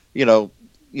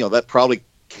 that probably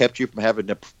kept you from having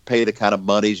to pay the kind of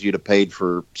monies you'd have paid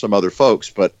for some other folks.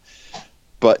 But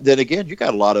then again, you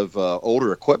got a lot of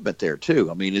older equipment there too.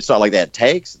 I mean, it's not like they had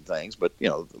tanks and things, but a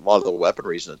lot of the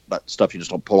weaponry is not stuff you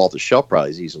just don't pull off the shelf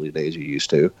probably as easily today as you used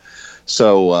to.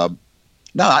 So,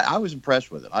 no, I was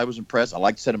impressed with it. I was impressed. I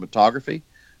liked cinematography.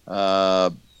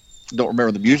 Don't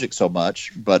remember the music so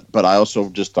much, but I also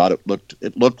just thought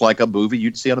it looked like a movie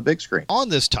you'd see on a big screen. On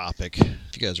this topic, if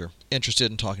you guys are interested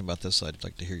in talking about this, I'd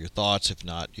like to hear your thoughts. If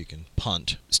not, you can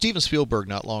punt. Steven Spielberg,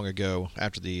 not long ago,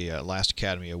 after the last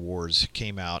Academy Awards,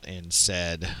 came out and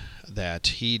said that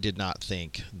he did not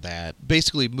think that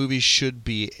basically movies should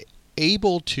be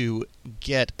able to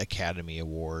get Academy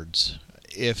Awards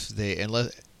if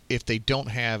they don't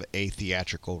have a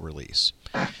theatrical release.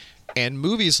 And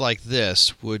movies like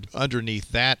this would,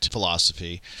 underneath that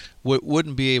philosophy,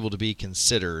 wouldn't be able to be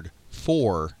considered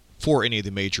for any of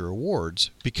the major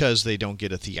awards because they don't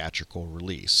get a theatrical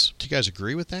release. Do you guys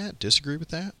agree with that? Disagree with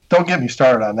that? Don't get me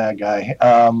started on that guy.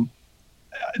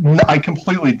 I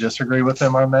completely disagree with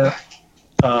him on that.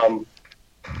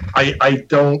 I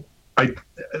don't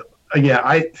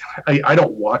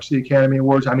watch the Academy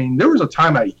Awards. I mean, there was a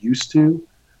time I used to,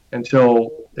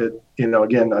 until it,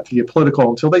 again, not to get political,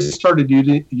 until they started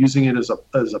using it as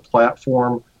a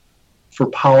platform for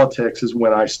politics is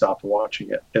when I stopped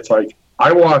watching it. It's like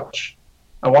I want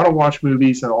to watch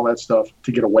movies and all that stuff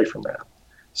to get away from that.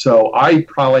 So I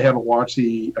probably haven't watched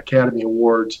the Academy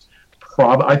Awards.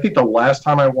 I think the last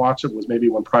time I watched it was maybe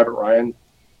when Private Ryan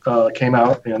came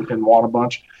out and won a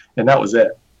bunch, and that was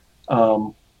it.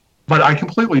 But I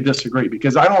completely disagree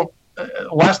because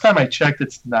last time I checked,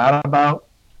 it's not about.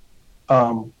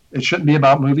 It shouldn't be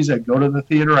about movies that go to the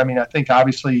theater. I mean, I think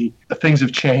obviously the things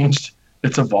have changed.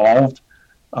 It's evolved.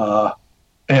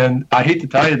 And I hate to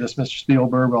tell you this, Mr.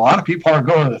 Spielberg, but a lot of people aren't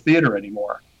going to the theater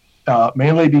anymore.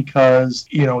 Mainly because,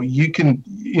 you can,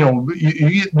 you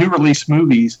get new release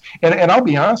movies. And I'll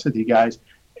be honest with you guys,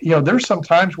 there's some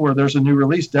times where there's a new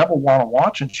release Deb will want to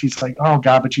watch and she's like, oh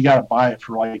God, but you got to buy it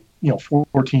for like,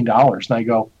 $14. And I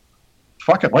go,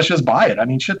 fuck it, let's just buy it. I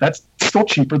mean, shit, that's still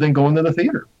cheaper than going to the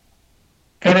theater.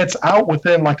 And it's out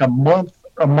within like a month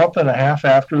and a half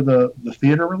after the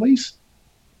theater release.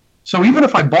 So even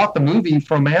if I bought the movie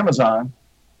from Amazon,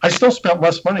 I still spent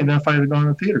less money than if I had gone to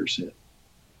the theater to see it.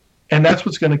 And that's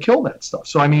what's going to kill that stuff.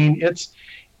 So, I mean,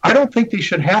 I don't think they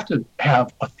should have to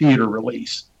have a theater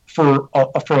release for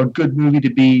a good movie to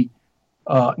be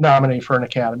nominated for an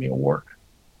Academy Award.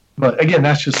 But again,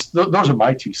 that's just, those are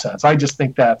my 2 cents. I just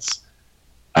think that's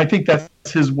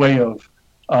his way of,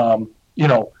 I've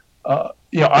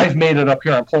made it up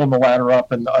here. I'm pulling the ladder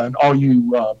up, and all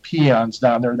you peons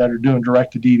down there that are doing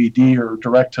direct to DVD or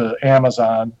direct to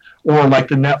Amazon or like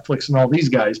the Netflix and all these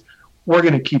guys, we're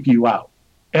going to keep you out.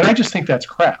 And I just think that's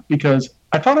crap because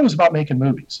I thought it was about making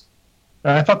movies.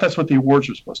 And I thought that's what the awards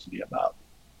were supposed to be about.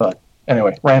 But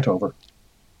anyway, rant over.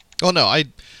 Oh no, I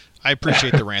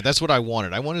appreciate the rant. That's what I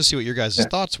wanted. I wanted to see what your guys'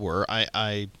 thoughts were.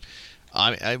 When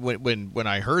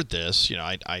I heard this,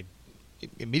 I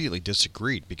immediately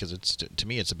disagreed because to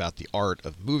me it's about the art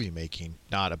of movie making,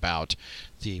 not about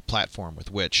the platform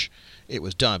with which it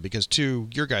was done. Because to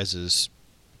your guys'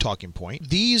 talking point,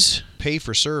 these pay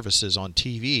for services on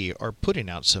TV are putting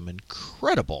out some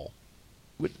incredible,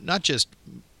 not just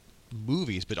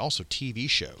movies but also TV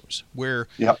shows where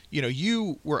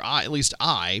at least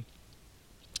I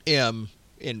am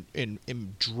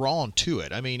drawn to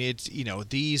it. I mean, it's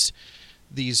these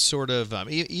sort of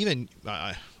even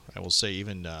I will say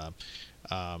even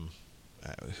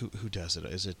who does it?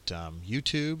 Is it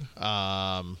YouTube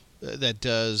that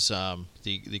does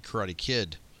the Karate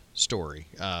Kid story?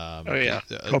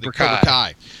 Cobra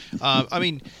Kai. I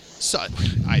mean, so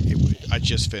I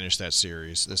just finished that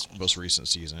series, this most recent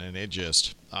season, and it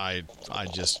just I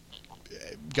just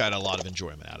got a lot of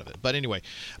enjoyment out of it. But anyway,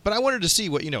 I wanted to see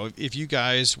what if you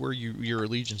guys where your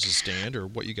allegiances stand or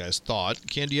what you guys thought.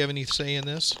 Ken, do you have any say in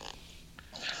this?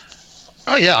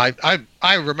 Oh yeah,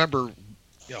 I remember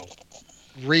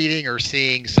reading or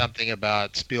seeing something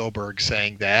about Spielberg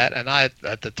saying that, and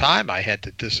at the time I had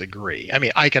to disagree. I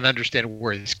mean, I can understand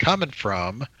where he's coming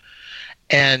from,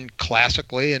 and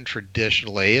classically and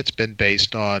traditionally, it's been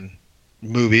based on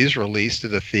movies released to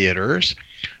the theaters.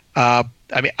 I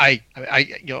mean,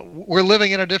 we're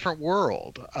living in a different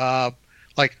world. I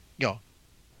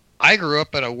grew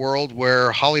up in a world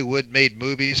where Hollywood made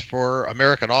movies for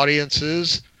American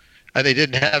audiences. And they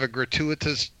didn't have a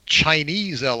gratuitous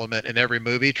Chinese element in every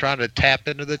movie trying to tap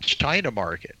into the China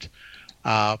market.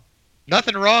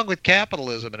 Nothing wrong with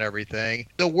capitalism and everything.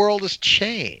 The world has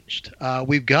changed.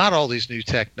 We've got all these new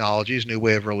technologies, new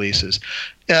way of releases.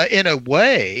 In a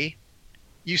way,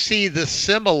 you see the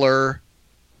similar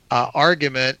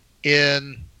argument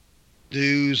in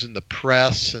news and the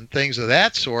press and things of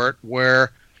that sort,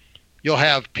 where you'll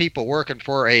have people working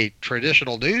for a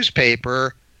traditional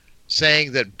newspaper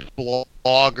saying that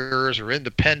bloggers or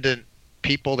independent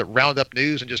people that round up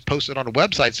news and just post it on a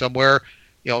website somewhere,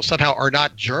 somehow are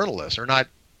not journalists, are not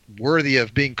worthy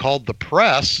of being called the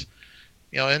press.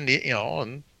 And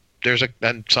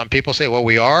and some people say, well,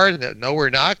 we are. No, we're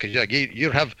not, because you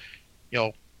don't have,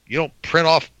 you don't print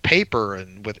off paper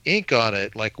and with ink on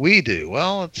it like we do.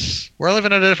 Well, we're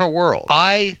living in a different world.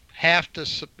 I have to,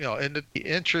 in the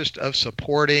interest of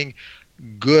supporting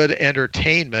good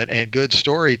entertainment and good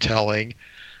storytelling,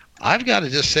 I've got to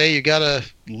just say you got to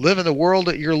live in the world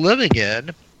that you're living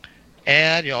in.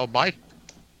 And my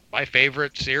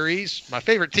favorite series, my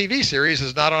favorite TV series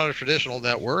is not on a traditional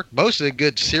network. Most of the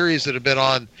good series that have been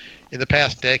on in the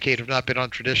past decade have not been on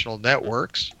traditional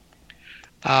networks.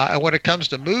 And when it comes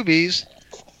to movies,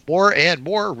 more and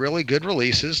more really good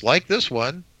releases like this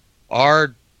one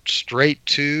are straight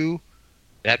to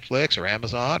Netflix or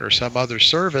Amazon or some other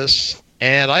service,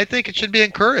 and I think it should be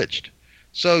encouraged.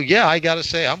 So yeah, I got to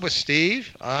say I'm with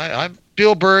Steve.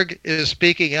 Spielberg is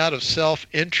speaking out of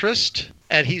self-interest,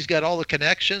 and he's got all the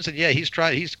connections, and yeah,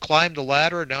 he's climbed the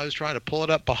ladder, and now he's trying to pull it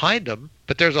up behind him.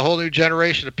 But there's a whole new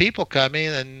generation of people coming,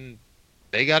 and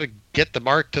they got to get the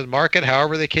market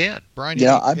however they can. Brian,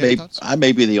 I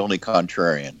may be the only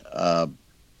contrarian.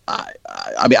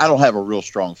 I mean, I don't have a real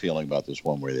strong feeling about this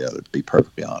one way or the other, to be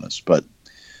perfectly honest. But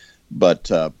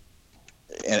I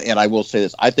will say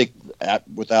this: I think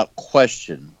without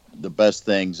question, the best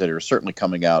things that are certainly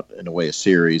coming out in the way of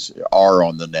series are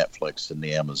on the Netflix and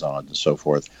the Amazons and so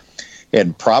forth.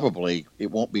 And probably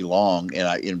it won't be long. And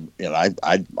I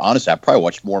honestly, I probably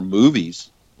watch more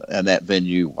movies in that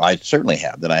venue. I certainly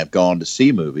have than I have gone to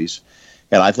see movies.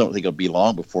 And I don't think it'll be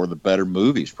long before the better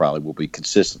movies probably will be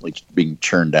consistently being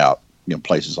churned out,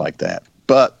 places like that.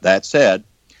 But that said,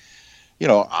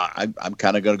 I'm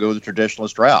kind of going to go the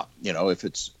traditionalist route.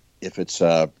 If it's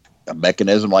a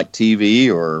mechanism like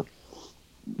TV or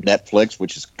Netflix,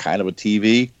 which is kind of a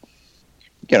TV,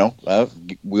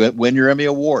 win your Emmy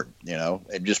award,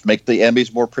 and just make the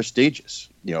Emmys more prestigious,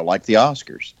 like the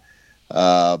Oscars.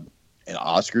 And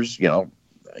Oscars,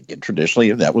 again,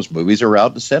 traditionally, that was movies are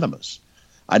out in the cinemas.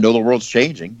 I know the world's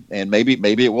changing, and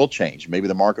maybe it will change. Maybe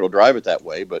the market will drive it that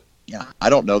way. But I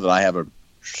don't know that I have a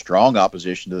strong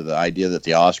opposition to the idea that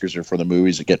the Oscars are for the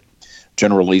movies that get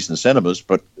general release in the cinemas.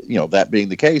 But that being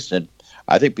the case, then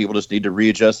I think people just need to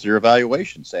readjust their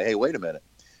evaluation. Say, hey, wait a minute,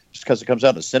 just because it comes out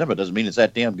in the cinema doesn't mean it's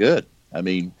that damn good. I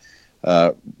mean,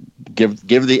 give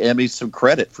the Emmys some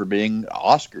credit for being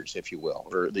Oscars, if you will,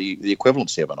 or the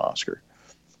equivalency of an Oscar.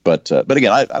 But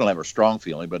again, I don't have a strong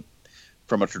feeling, but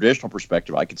from a traditional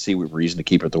perspective, I can see reason to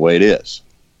keep it the way it is,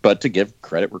 but to give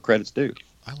credit where credit's due.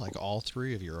 I like all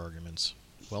three of your arguments.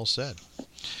 Well said.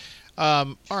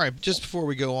 All right, just before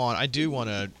we go on, I do want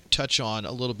to touch on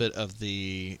a little bit of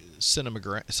the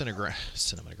cinematographics, the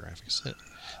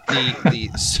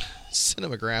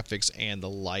cinematographics and the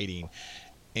lighting,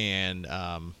 and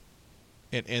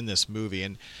in this movie.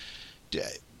 And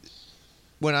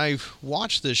when I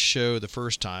watched this show the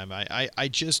first time,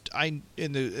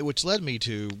 which led me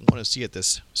to want to see it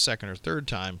this second or third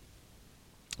time,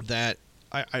 that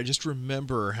I just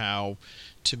remember how,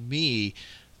 to me,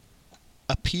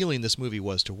 appealing this movie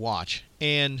was to watch.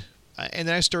 And then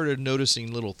I started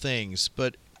noticing little things.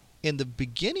 But in the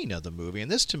beginning of the movie,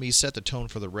 and this to me set the tone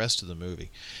for the rest of the movie,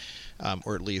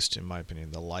 or at least, in my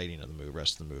opinion, the lighting of the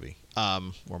rest of the movie,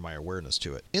 or my awareness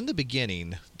to it. In the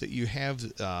beginning, that you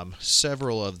have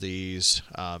several of these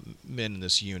men in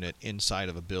this unit inside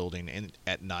of a building and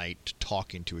at night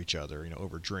talking to each other,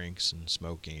 over drinks and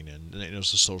smoking, and it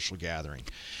was a social gathering.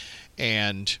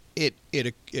 And it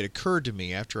occurred to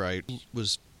me after I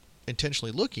was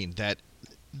intentionally looking that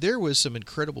there was some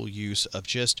incredible use of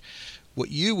just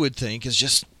what you would think is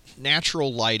just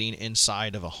natural lighting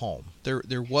inside of a home.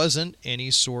 There wasn't any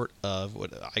sort of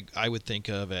what I would think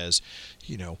of as,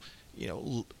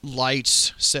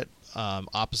 lights set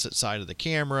opposite side of the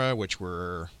camera, which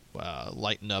were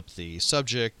lighting up the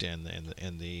subject and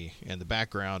the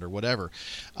background or whatever.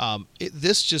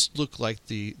 This just looked like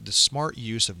the smart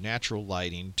use of natural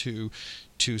lighting to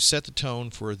set the tone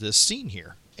for this scene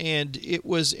here. And it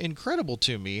was incredible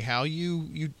to me how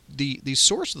the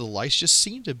source of the lights just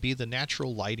seemed to be the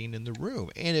natural lighting in the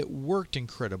room, and it worked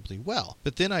incredibly well.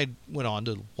 But then I went on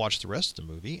to watch the rest of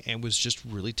the movie and was just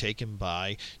really taken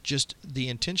by just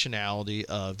the intentionality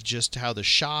of just how the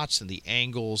shots and the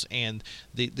angles and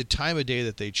the time of day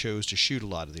that they chose to shoot a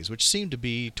lot of these, which seemed to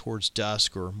be towards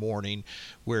dusk or morning,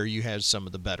 where you had some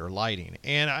of the better lighting.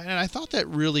 And I thought that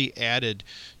really added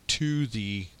to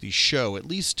the show, at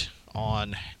least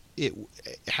on it,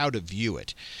 how to view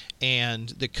it, and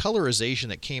the colorization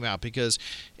that came out, because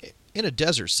in a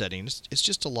desert setting it's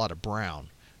just a lot of brown,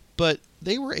 but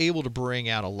they were able to bring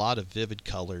out a lot of vivid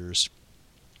colors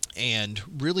and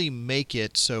really make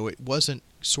it so it wasn't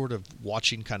sort of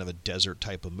watching kind of a desert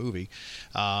type of movie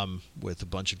with a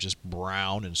bunch of just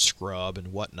brown and scrub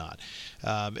and whatnot.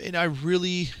 And I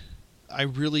really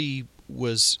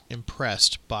was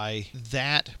impressed by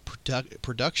that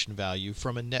production value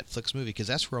from a Netflix movie, because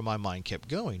that's where my mind kept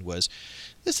going. Was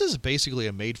this is basically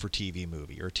a made-for-TV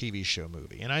movie or a TV show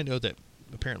movie, and I know that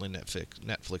apparently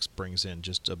Netflix brings in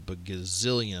just a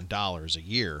gazillion dollars a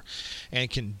year and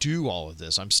can do all of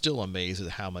this. I'm still amazed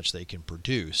at how much they can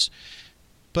produce,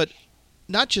 but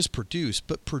not just produce,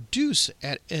 but produce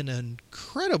at an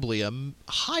incredibly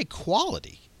high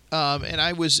quality. And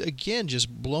I was, again, just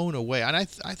blown away. And I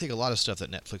think a lot of stuff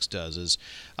that Netflix does is,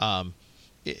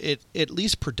 it at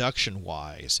least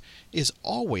production-wise, is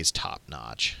always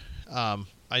top-notch.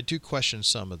 I do question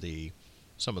some of the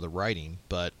writing,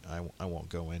 but I won't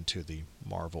go into the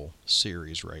Marvel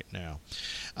series right now.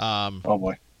 Oh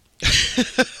boy.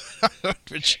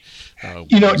 Which,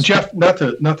 Jeff, not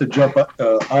to jump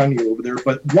on you over there,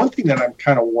 but one thing that I'm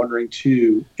kind of wondering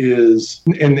too is,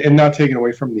 and not taking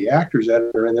away from the actors that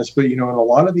are in this, but in a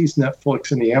lot of these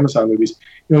Netflix and the Amazon movies,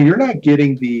 you're not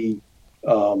getting the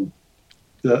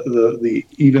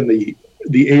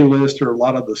A-list or a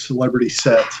lot of the celebrity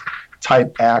set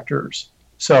type actors.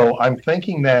 So I'm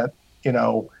thinking that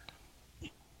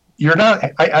you're not.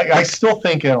 I still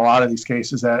think in a lot of these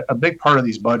cases that a big part of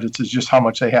these budgets is just how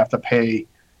much they have to pay,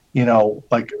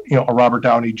 like a Robert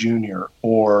Downey Jr.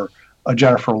 or a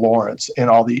Jennifer Lawrence and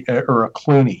or a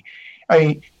Clooney. I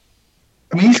mean,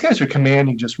 these guys are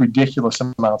commanding just ridiculous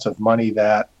amounts of money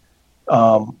that,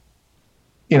 I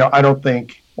don't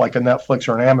think like a Netflix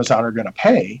or an Amazon are going to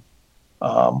pay.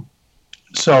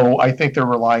 So I think they're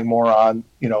relying more on,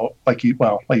 like you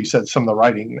said, some of the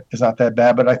writing is not that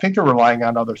bad, but I think they're relying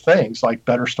on other things like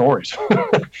better stories.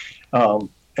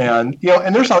 And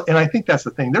I think that's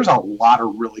the thing. There's a lot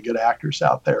of really good actors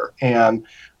out there. And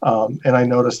I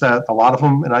noticed that a lot of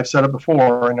them, and I've said it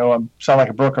before, I know I sound like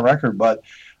a broken record, but,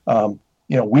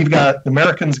 we've got, the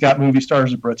Americans got movie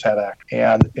stars, the Brits had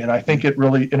actors. And I think it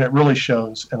really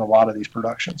shows in a lot of these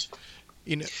productions.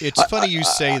 It's funny you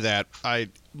say that.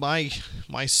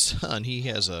 My son, he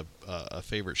has a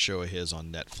favorite show of his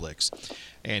on Netflix,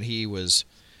 and he was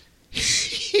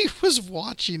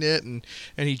watching it, and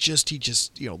he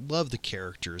just loved the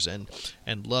characters and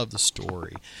loved the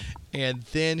story, and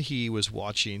then he was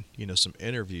watching some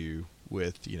interview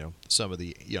with some of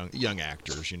the young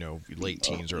actors, late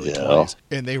teens, early 20s,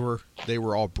 and they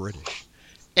were all British,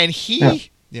 and he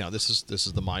this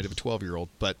is the mind of a 12-year-old,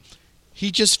 but he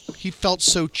felt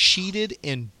so cheated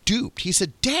and duped. He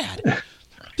said, "Dad,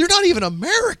 they're not even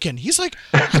American." He's like,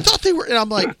 "I thought they were." And I'm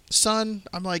like, "Son,"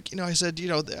 I said,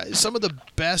 some of the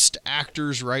best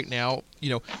actors right now,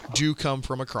 do come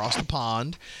from across the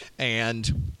pond,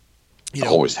 and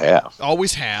always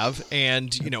have,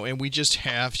 and and we just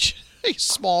have a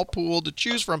small pool to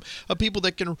choose from of people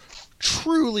that can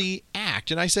truly act."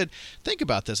 And I said, "Think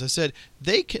about this." I said,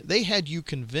 they had you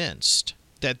convinced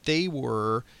that they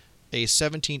were a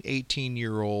 17,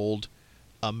 18-year-old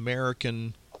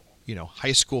American,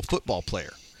 high school football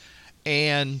player,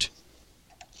 and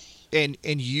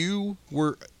you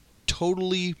were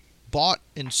totally bought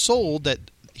and sold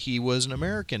that he was an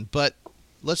American. But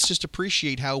let's just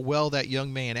appreciate how well that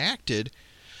young man acted.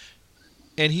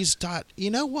 And he's thought, you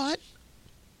know what?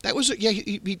 That was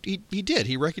he did.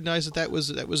 He recognized that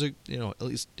was a at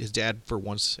least his dad for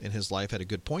once in his life had a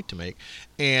good point to make,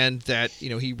 and that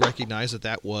he recognized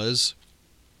that was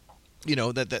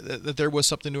that there was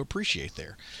something to appreciate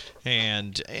there,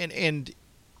 and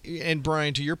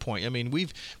Brian, to your point, I mean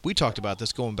we talked about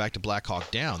this going back to Black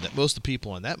Hawk Down, that most of the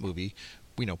people in that movie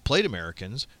played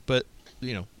Americans, but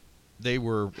they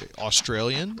were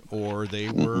Australian or they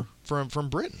were from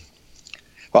Britain.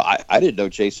 Well, I didn't know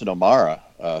Jason O'Mara,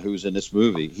 who's in this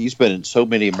movie. He's been in so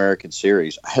many American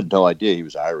series. I had no idea he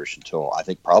was Irish until I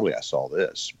think probably I saw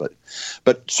this. But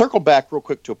circle back real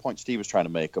quick to a point Steve was trying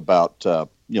to make about the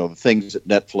things that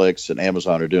Netflix and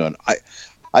Amazon are doing.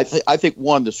 I think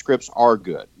one, the scripts are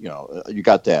good. You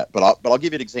got that. But I'll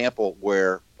give you an example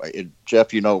where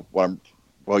Jeff, you know what I'm.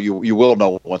 Well, you will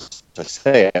know once I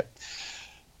say it.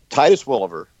 Titus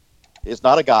Welliver is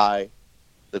not a guy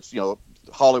that's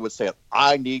Hollywood saying,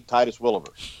 I need Titus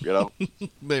Welliver.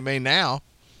 They may now.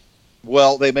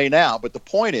 Well, they may now, but the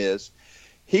point is,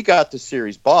 he got the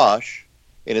series Bosch,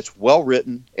 and it's well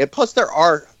written. And plus, there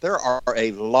are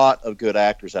a lot of good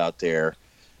actors out there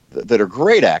that are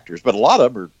great actors, but a lot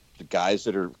of them are the guys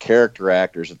that are character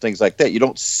actors and things like that. You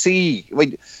don't see. I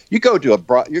mean, you go to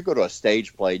a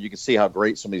stage play, and you can see how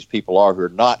great some of these people are who are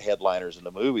not headliners in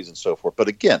the movies and so forth. But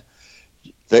again,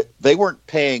 they weren't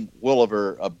paying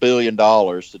Welliver $1 billion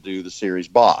to do the series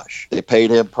Bosch. They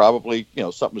paid him probably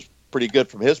something was pretty good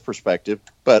from his perspective.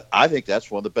 But I think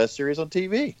that's one of the best series on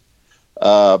TV.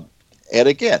 And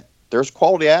again, there's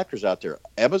quality actors out there.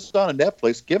 Amazon and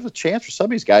Netflix give a chance for some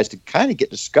of these guys to kind of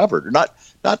get discovered, or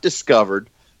not discovered,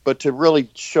 but to really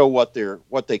show what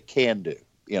they can do,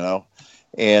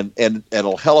 and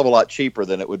a hell of a lot cheaper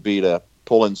than it would be to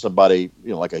pull in somebody,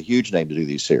 like a huge name to do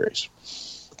these series.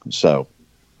 So,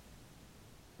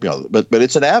 but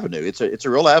it's an avenue. It's a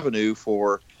real avenue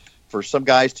for some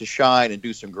guys to shine and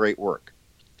do some great work,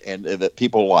 and that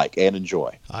people like and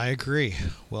enjoy. I agree.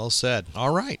 Well said. All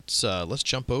right, so let's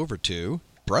jump over to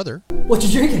brother. What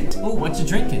you drinking? Oh, what you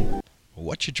drinking?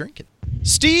 What you drinking?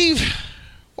 Steve,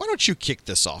 why don't you kick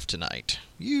this off tonight?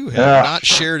 You have not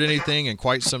shared anything in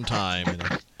quite some time.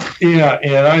 Yeah,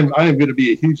 and I'm going to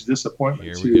be a huge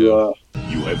disappointment to.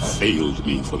 You have failed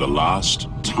me for the last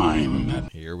time.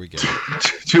 Here we go.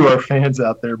 To our fans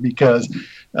out there, because,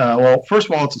 well, first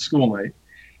of all, it's a school night,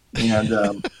 and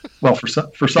well, for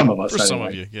some of us, for some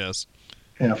of you, yes.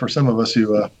 Yeah, for some of us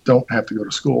who don't have to go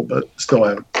to school but still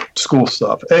have school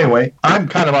stuff. Anyway, I'm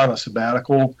kind of on a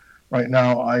sabbatical right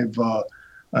now.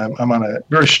 I'm on a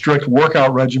very strict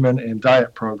workout regimen and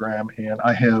diet program, and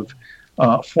I have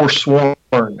forsworn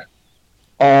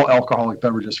all alcoholic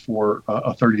beverages for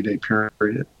a 30-day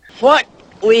period. What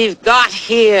we've got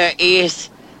here is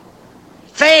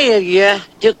failure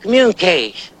to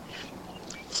communicate.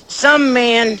 Some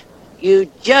men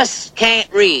you just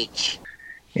can't reach.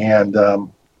 And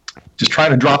just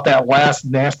trying to drop that last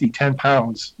nasty 10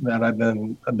 pounds that I've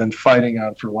been fighting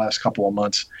on for the last couple of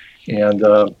months, and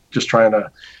just trying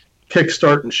to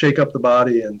kickstart and shake up the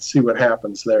body and see what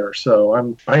happens there. So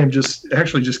I am just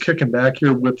kicking back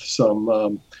here with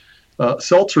some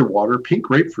seltzer water, pink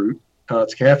grapefruit.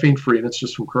 It's caffeine free, and it's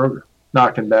just from Kroger.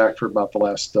 Knocking back for about the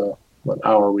last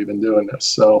hour we've been doing this.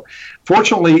 So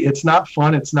fortunately, it's not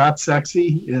fun. It's not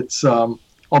sexy. It's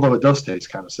although it does taste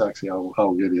kind of sexy.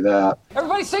 I'll give you that.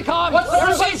 Everybody stay calm. What's the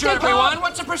procedure, everyone?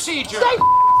 What's the procedure? Stay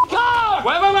calm!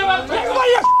 Wait. Everybody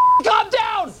calm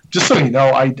down! Just so you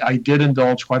know, I did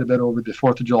indulge quite a bit over the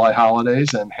 4th of July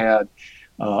holidays and had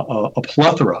a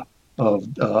plethora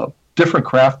of different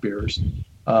craft beers,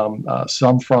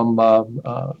 some from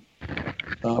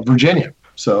Virginia,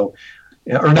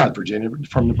 or not Virginia,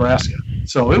 from Nebraska.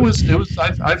 So it was.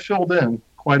 I filled in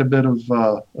quite a bit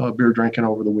of beer drinking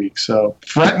over the week. So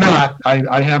fret not,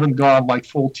 I haven't gone like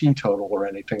full teetotal or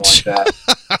anything like that.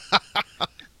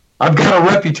 I've got a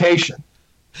reputation.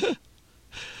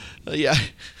 Yeah.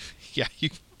 You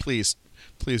please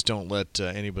don't let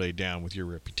anybody down with your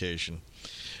reputation.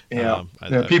 Yeah,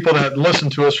 people that listen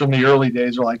to us from the early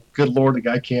days are like, "Good Lord, the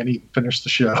guy can't even finish the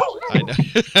show." I know.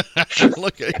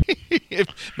 Look,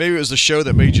 maybe it was the show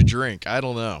that made you drink. I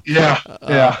don't know.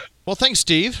 Yeah. Well, thanks,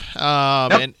 Steve.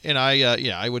 Yep. And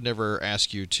I would never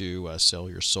ask you to sell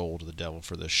your soul to the devil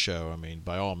for this show. I mean,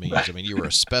 by all means. I mean, you were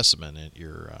a specimen at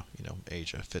your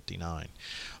age of 59.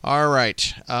 All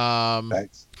right.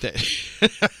 Thanks.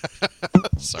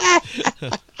 Sorry.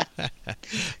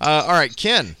 All right,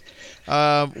 Ken.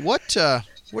 What are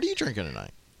you drinking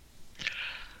tonight?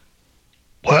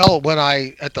 Well, when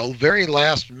at the very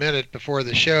last minute before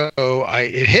the show,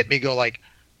 it hit me,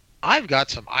 I've got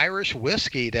some Irish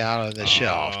whiskey down on the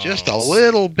shelf, just a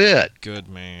little bit. Good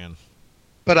man.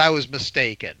 But I was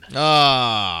mistaken.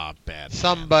 Bad.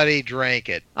 Somebody drank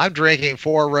it. I'm drinking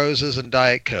Four Roses and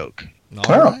Diet Coke.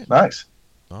 All right. Nice.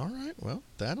 All right. Well,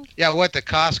 that'll. Yeah, I went to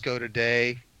Costco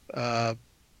today.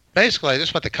 Basically, I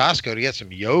just went to Costco to get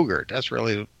some yogurt. That's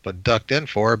really what I ducked in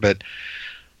for. But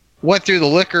went through the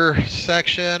liquor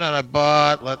section and I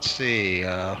bought,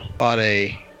 bought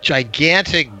a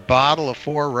gigantic bottle of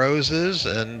Four Roses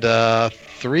and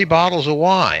 3 bottles of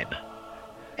wine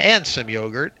and some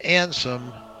yogurt and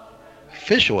some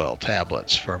fish oil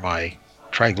tablets for my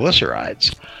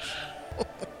triglycerides.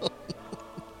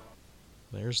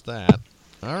 There's that.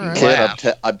 All right.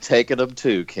 Ken, I'm taking them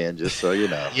too, Ken, just so you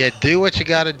know. Yeah, do what you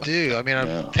got to do. I mean,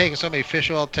 I'm taking so many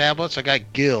fish oil tablets, I got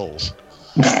gills.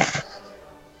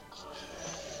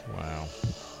 Wow.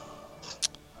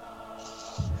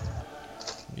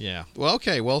 Yeah. Well,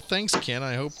 okay. Well, thanks, Ken.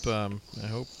 I hope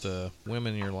the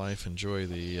women in your life enjoy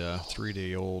the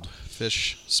 3-day-old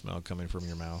fish smell coming from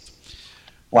your mouth.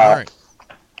 Wow. All right.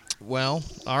 Well,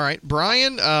 all right,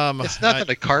 Brian. It's nothing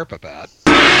to carp about.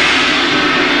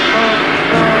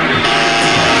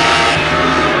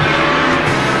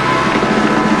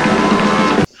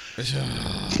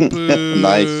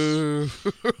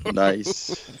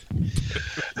 Nice.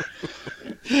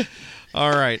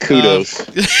 All right. Kudos.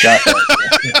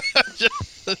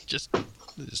 Just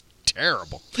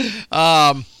terrible.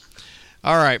 All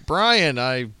right, Brian.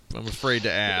 I'm afraid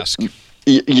to ask.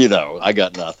 You know, I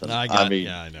got nothing. I mean,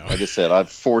 yeah, I know. Like I said,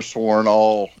 I've forsworn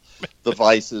all the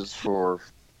vices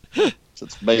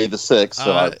since May the 6th,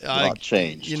 so I've not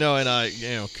changed. You know, and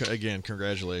again,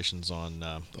 congratulations on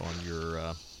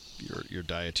your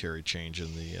dietary change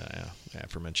and the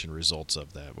aforementioned results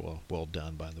of that. Well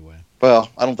done, by the way. Well,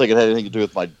 I don't think it had anything to do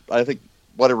with I think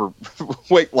whatever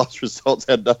weight loss results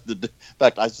had nothing to do. In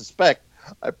fact, I suspect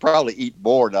I probably eat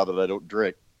more now that I don't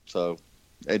drink, and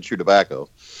chew tobacco.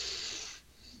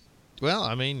 Well,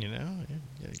 I mean, you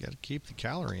got to keep the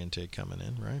calorie intake coming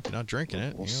in, right? If you're not drinking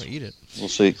it, eat it. We'll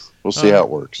see. We'll see how it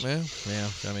works. Yeah.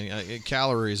 I mean,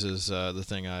 calories is the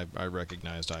thing I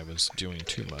recognized I was doing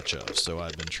too much of. So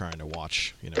I've been trying to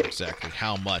watch, exactly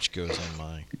how much goes in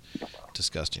my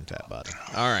disgusting fat body.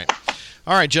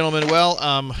 All right, gentlemen. Well,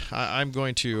 I'm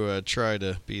going to try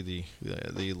to be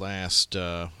the last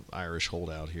Irish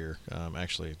holdout here.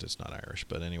 Actually, it's not Irish,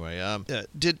 but anyway.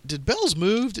 Did Bell's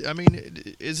moved? I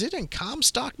mean, is it in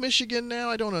Comstock, Michigan now?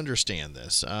 I don't understand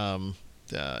this.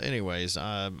 Anyways,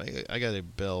 I got a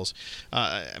Bell's.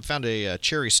 I found a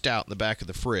cherry stout in the back of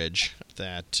the fridge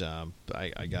that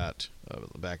I got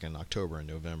back in October and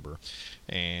November,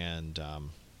 and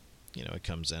it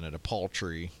comes in at a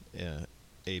paltry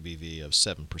ABV of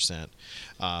 7%.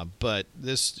 But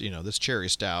this cherry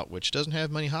stout, which doesn't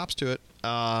have many hops to it,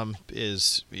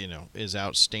 is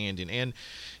outstanding. And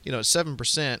at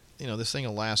 7%, this thing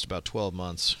will last about 12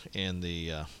 months in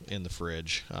the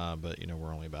fridge. But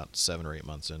we're only about 7 or 8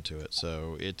 months into it,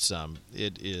 so it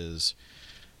is.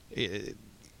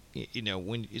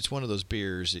 When it's one of those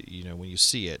beers, when you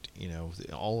see it,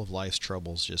 all of life's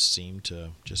troubles just seem to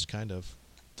just kind of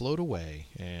float away,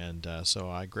 and so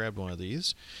I grabbed one of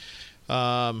these.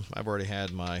 I've already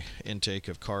had my intake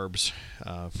of carbs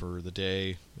for the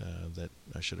day that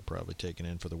I should have probably taken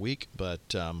in for the week,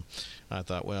 but I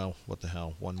thought, well, what the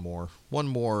hell, one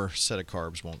more set of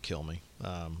carbs won't kill me,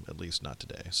 at least not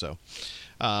today. So,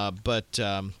 but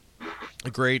a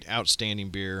great, outstanding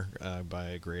beer by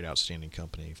a great, outstanding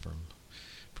company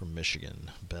from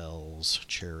Michigan, Bell's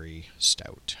Cherry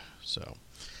Stout. So,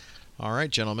 all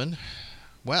right, gentlemen.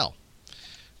 Well,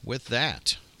 with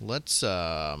that, let's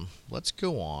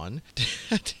go on.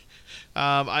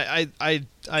 I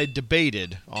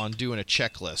debated on doing a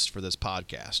checklist for this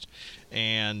podcast,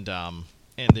 and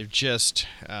there just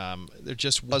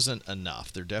wasn't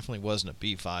enough. There definitely wasn't a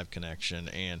B5 connection,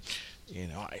 and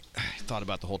I thought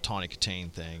about the whole Tawny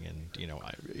Katane thing, and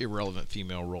irrelevant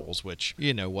female roles, which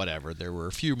whatever. There were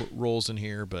a few roles in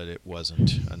here, but it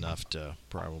wasn't enough to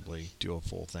probably do a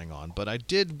full thing on. But I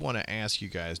did want to ask you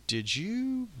guys: did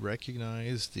you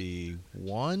recognize the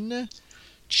one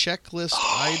checklist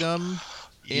item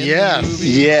in the movie?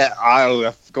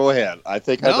 Yeah, go ahead. I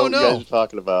think I know what you guys are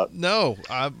talking about. No,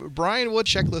 Brian, what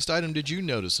checklist item did you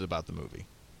notice about the movie?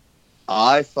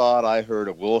 I thought I heard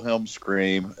a Wilhelm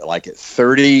scream like at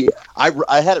 30.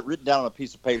 I had it written down on a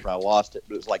piece of paper. I lost it.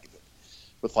 But it was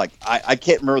I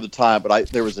can't remember the time, but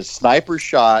there was a sniper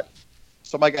shot.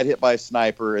 Somebody got hit by a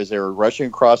sniper as they were rushing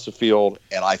across the field,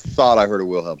 and I thought I heard a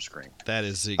Wilhelm scream. That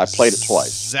is I played it twice.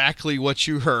 Exactly what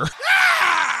you heard.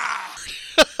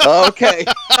 Okay.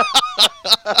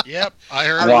 Yep, I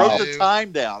heard. I wrote the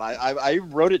time down. I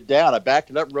wrote it down. I backed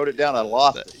it up and wrote it down. I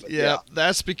lost it. Yeah,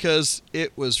 that's because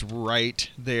it was right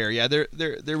there. Yeah,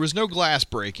 there was no glass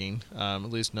breaking, at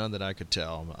least none that I could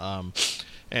tell.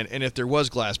 And if there was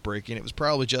glass breaking, it was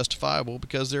probably justifiable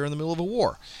because they're in the middle of a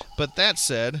war. But that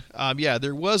said,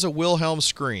 there was a Wilhelm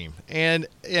scream, and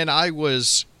I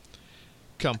was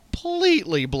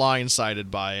completely blindsided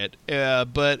by it.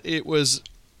 But it was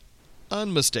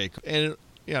unmistakable, and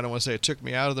I don't want to say it took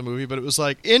me out of the movie, but it was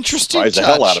like interesting. Surprised the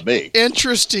hell out of me.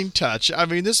 Interesting touch. I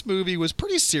mean, this movie was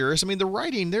pretty serious. I mean, the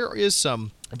writing, there is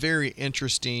some very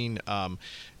interesting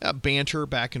banter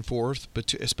back and forth,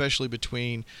 but especially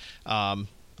between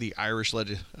the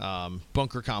Irish-led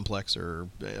bunker complex, or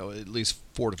at least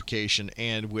fortification,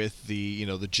 and with the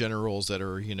the generals that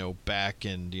are back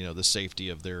in the safety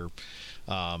of their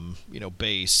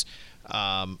base.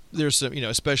 There's some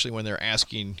especially when they're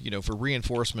asking for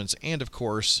reinforcements and of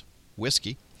course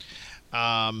whiskey.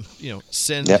 Send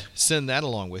that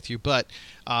along with you. But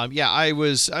there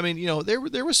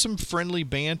was some friendly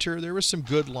banter. There was some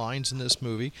good lines in this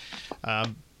movie.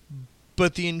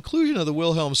 But the inclusion of the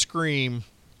Wilhelm scream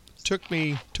took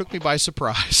me by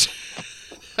surprise.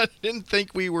 I didn't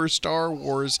think we were Star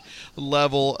Wars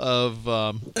level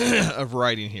of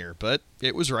writing here, but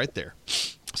it was right there.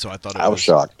 So I thought I was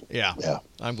shocked. Yeah.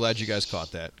 I'm glad you guys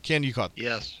caught that. Ken, you caught that?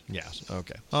 Yes. Yes.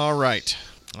 Okay. All right.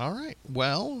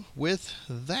 Well, with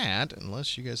that,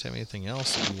 unless you guys have anything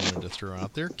else that you wanted to throw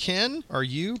out there, Ken, are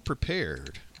you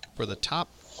prepared for the top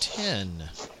 10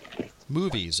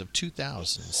 movies of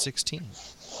 2016?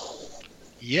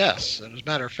 Yes. And as a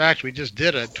matter of fact, we just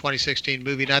did a 2016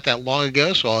 movie not that long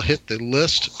ago, so I'll hit the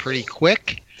list pretty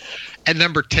quick. And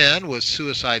number 10 was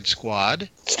Suicide Squad.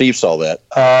 Steve saw that.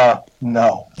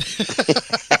 No.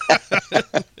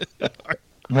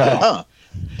 No. Huh.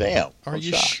 Damn. Are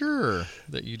you sure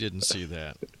that you didn't see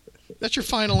that? That's your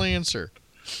final answer.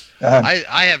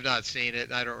 I have not seen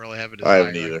it. I don't really have a desire. I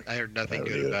haven't either. I heard nothing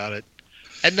good about it.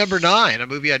 And number 9, a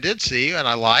movie I did see and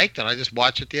I liked, and I just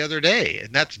watched it the other day,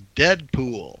 and that's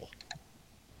Deadpool.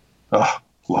 Oh,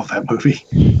 love that movie.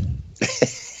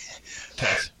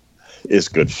 It's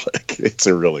a good flick. It's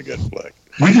a really good flick.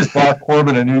 We just bought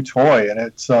Corbin a new toy, and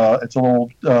it's a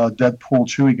little Deadpool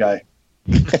Chewy guy.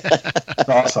 It's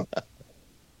awesome.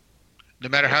 No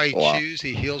matter how he chews,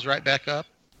 he heals right back up?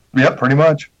 Yep, pretty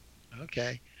much.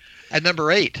 Okay. And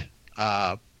number 8,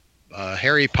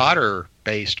 Harry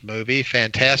Potter-based movie,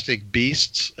 Fantastic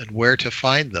Beasts and Where to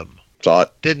Find Them. Saw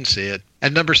it. Didn't see it.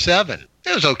 And number 7,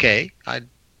 it was okay. I'm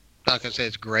not going to say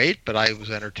it's great, but I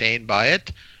was entertained by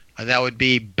it. And that would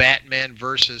be Batman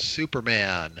versus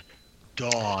Superman,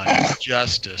 Dawn of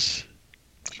Justice.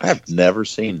 I've never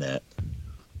seen that.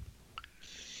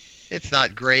 It's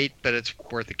not great, but it's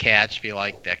worth a catch if you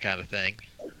like that kind of thing.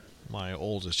 My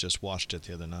oldest just watched it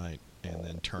the other night and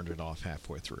then turned it off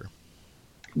halfway through.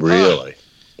 Really?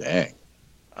 Dang.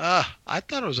 I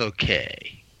thought it was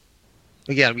okay.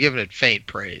 Again, I'm giving it faint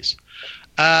praise.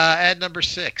 At number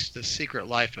 6, The Secret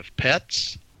Life of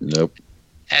Pets. Nope.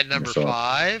 At number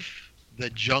 5, The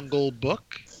Jungle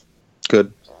Book.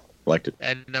 Good. Liked it.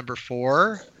 At number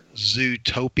 4,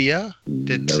 Zootopia.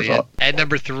 Didn't Never see saw it. At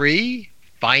number 3,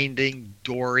 Finding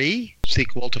Dory,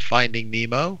 sequel to Finding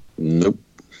Nemo. Nope.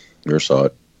 Never saw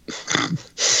it.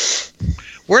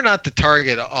 We're not the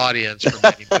target audience for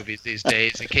many movies these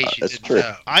days, in case you didn't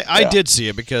know. I did see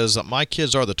it because my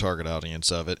kids are the target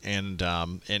audience of it, and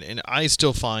I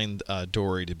still find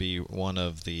Dory to be one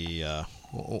of the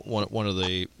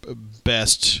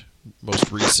best,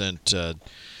 most recent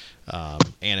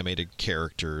animated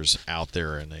characters out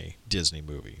there in a Disney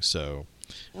movie. So.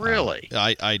 Really?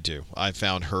 I do. I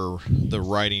found the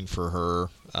writing for her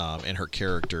and her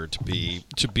character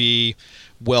to be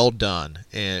well done.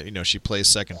 And she plays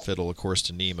second fiddle, of course,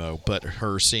 to Nemo, but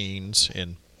her scenes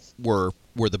were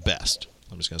the best.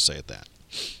 I'm just going to say it that.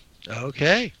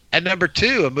 Okay. And number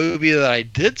 2, a movie that I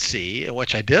did see and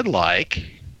which I did like,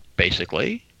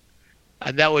 basically,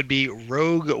 and that would be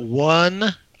Rogue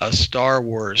One: A Star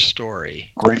Wars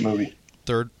Story. Great movie.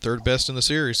 Third best in the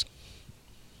series.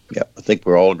 Yeah, I think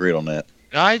we're all agreed on that.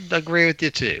 I agree with you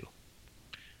too.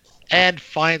 And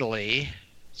finally,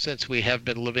 since we have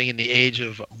been living in the age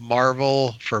of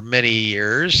Marvel for many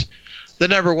years, the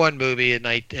number 1 movie in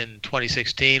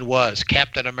 2016 was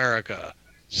Captain America: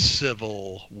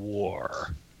 Civil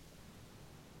War.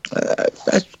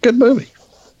 That's a good movie.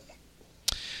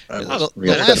 The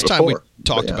last time we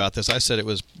talked about this, I said it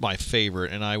was my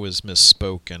favorite, and I was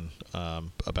misspoken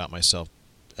about myself.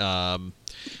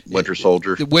 Winter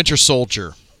Soldier. The Winter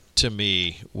Soldier, to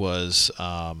me, was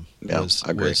the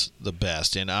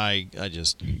best, and I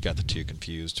just got the two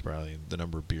confused. Probably the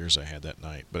number of beers I had that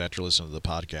night. But after listening to the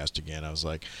podcast again, I was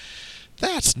like,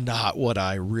 "That's not what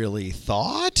I really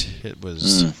thought." It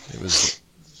was.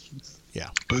 Yeah.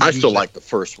 I still like the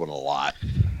first one a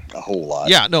whole lot.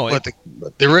 Yeah, no.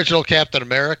 The original Captain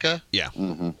America? Yeah.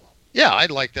 Mm-hmm. Yeah, I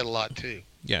liked that a lot, too.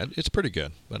 Yeah, it's pretty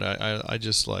good, but I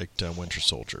just liked Winter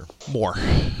Soldier more.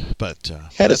 But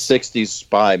had a 60s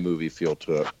spy movie feel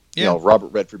to it. Yeah. Robert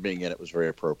Redford being in it was very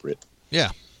appropriate.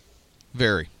 Yeah.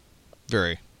 Very.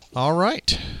 Very. All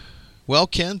right. Well,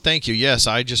 Ken, thank you. Yes,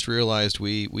 I just realized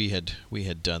we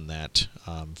had done that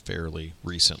fairly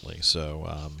recently.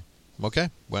 So, okay.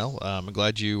 Well, I'm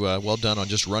glad you well done on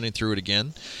just running through it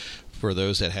again for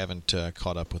those that haven't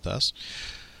caught up with us.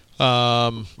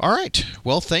 All right.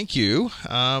 Well, thank you.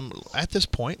 At this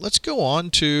point, let's go on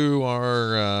to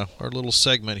our little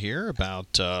segment here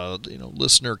about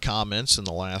listener comments in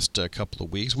the last couple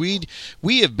of weeks.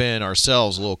 We have been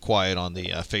ourselves a little quiet on the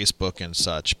Facebook and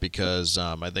such because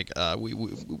I think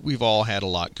we've all had a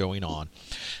lot going on.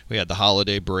 We had the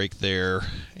holiday break there,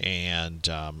 and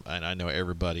I know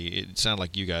everybody. It sounded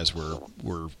like you guys were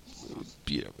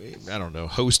I don't know,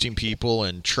 hosting people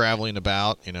and traveling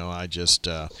about. I just,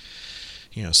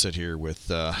 sit here with,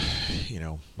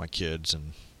 my kids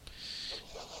and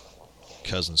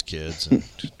cousins' kids and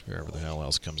whoever the hell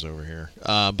else comes over here.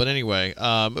 But anyway,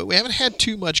 we haven't had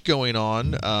too much going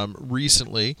on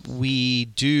recently. We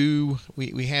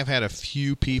have had a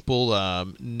few people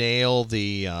nail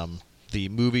the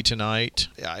movie tonight.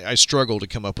 I struggled to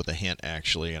come up with a hint,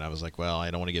 actually, and I was like, well, I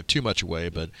don't want to give too much away,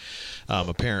 but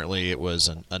apparently it was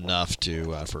enough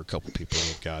for a couple people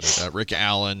who got it. Rick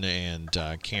Allen and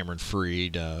Cameron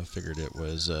Freed figured it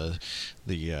was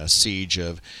the siege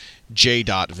of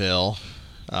Jadotville.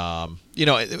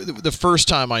 The first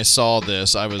time I saw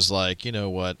this, I was like, you know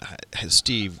what,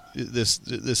 Steve, this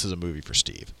is a movie for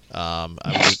Steve.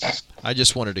 I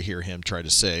just wanted to hear him try to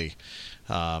say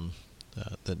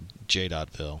the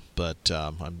Jadotville, but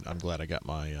I'm glad I got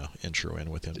my intro in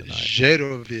with him tonight.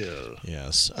 Jadotville.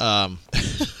 Yes.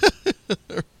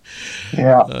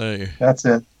 Yeah, that's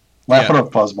it. Laugh it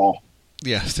up, Fuzzball.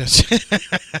 Yeah, that's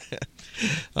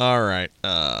all right.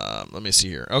 Let me see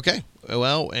here. Okay.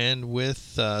 Well, and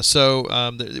with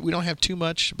we don't have too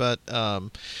much, but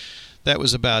that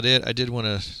was about it. I did want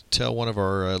to tell one of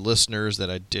our listeners that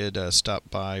I did stop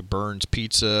by Burns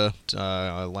Pizza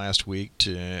last week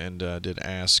and did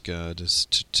ask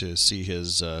to see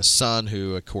his son,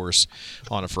 who, of course,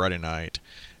 on a Friday night,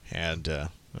 and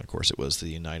of course it was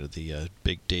the night of the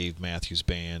Big Dave Matthews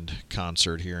Band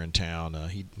concert here in town.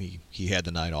 He had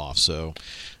the night off, so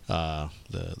the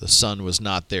son was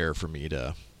not there for me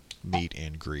to meet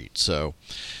and greet. So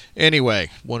anyway,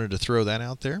 wanted to throw that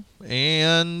out there.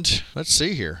 And let's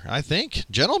see here. I think,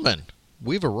 gentlemen,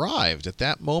 we've arrived at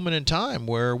that moment in time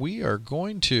where we are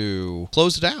going to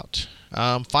close it out.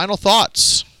 Final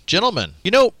thoughts. Gentlemen,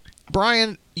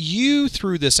 Brian, you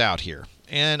threw this out here,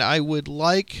 and I would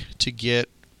like to get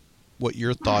what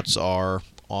your thoughts are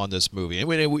on this movie. And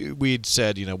we'd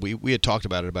said, we had talked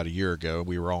about it about a year ago.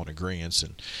 We were all in agreement,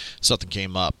 and something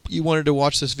came up. You wanted to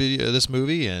watch this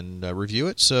movie and review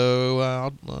it, so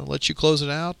I'll let you close it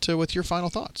out with your final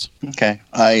thoughts. Okay.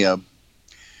 I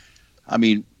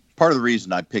mean, part of the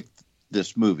reason I picked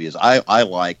this movie is I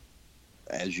like,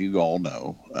 as you all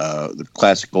know, the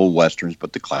classic old westerns,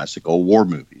 but the classic old war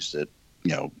movies that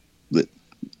that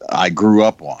I grew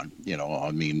up on.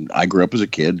 I mean, I grew up as a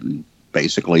kid, and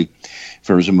basically, if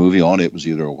there was a movie on, it was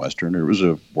either a Western or it was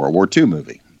a World War II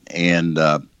movie. And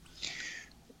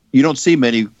you don't see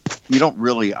many,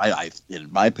 in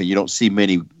my opinion, you don't see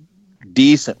many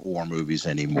decent war movies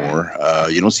anymore.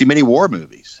 You don't see many war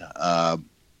movies.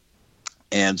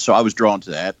 And so I was drawn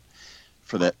to that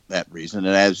for that reason.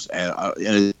 And as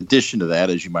in addition to that,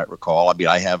 as you might recall, I mean,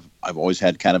 I've always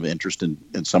had kind of an interest in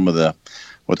some of the,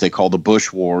 what they call the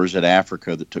Bush Wars in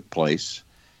Africa that took place.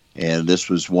 And this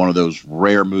was one of those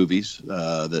rare movies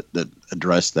that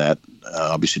addressed that.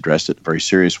 Obviously, addressed it in a very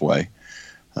serious way.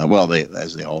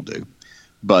 As they all do.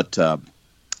 But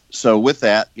so with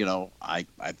that, I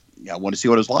want to see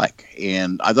what it's like,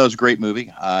 and I thought it was a great movie.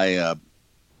 I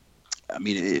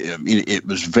mean, it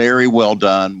was very well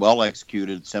done, well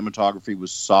executed. Cinematography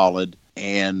was solid,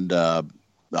 and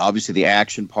obviously the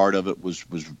action part of it was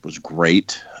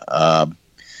great.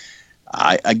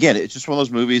 Again, it's just one of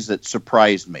those movies that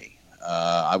surprised me.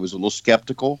 I was a little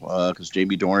skeptical because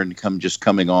Jamie Dornan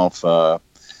coming off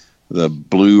the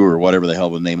Blue or whatever the hell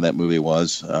the name of that movie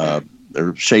was.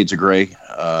 There Shades of Grey,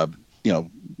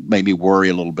 made me worry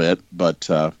a little bit. But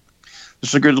this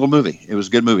is a good little movie. It was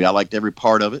a good movie. I liked every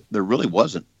part of it. There really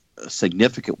wasn't a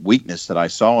significant weakness that I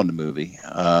saw in the movie.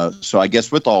 So I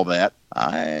guess with all that,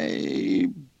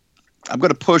 I'm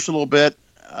going to push a little bit.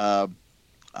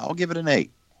 I'll give it an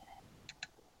 8.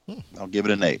 I'll give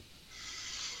it an 8.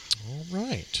 All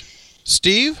right.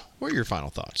 Steve, what are your final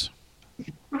thoughts?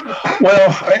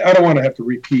 Well, I don't want to have to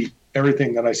repeat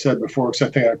everything that I said before, because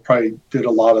I think I probably did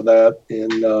a lot of that in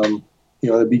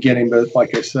the beginning. But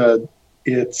like I said,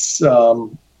 it's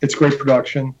great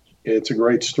production. It's a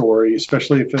great story,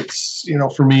 especially if it's,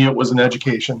 for me, it was an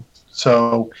education.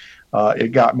 So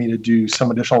it got me to do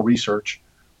some additional research,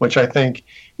 which I think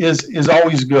is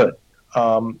always good.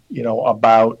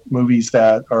 about movies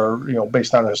that are,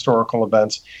 based on historical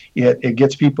events. It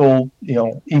gets people,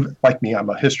 even like me, I'm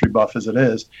a history buff as it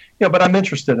is, but I'm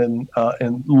interested in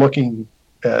looking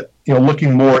at,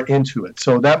 looking more into it.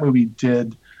 So that movie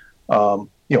did,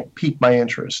 pique my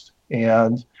interest,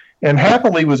 and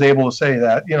happily was able to say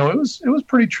that, it was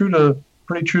pretty true to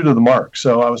the mark.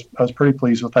 So I was pretty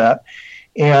pleased with that.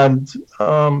 And,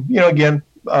 again,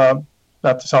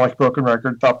 not to sound like a broken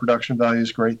record, thought production value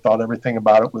is great. Thought everything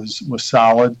about it was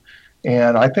solid.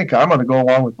 And I think I'm going to go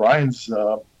along with Brian's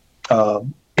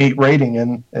 8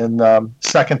 rating and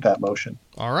second that motion.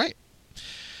 All right.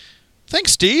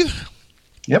 Thanks, Steve.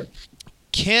 Yep.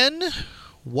 Ken,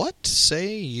 what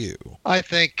say you? I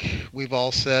think we've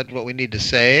all said what we need to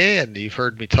say, and you've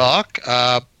heard me talk.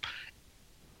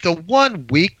 The one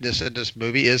weakness in this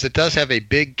movie is it does have a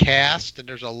big cast, and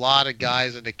there's a lot of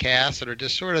guys in the cast that are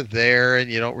just sort of there,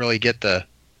 and you don't really get they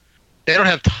don't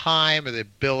have time or the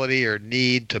ability or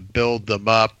need to build them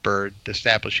up or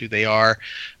establish who they are.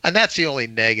 And that's the only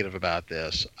negative about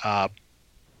this.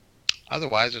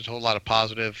 Otherwise, there's a whole lot of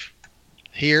positive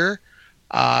here.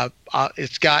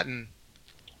 It's gotten,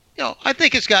 I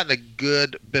think it's gotten a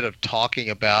good bit of talking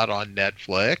about on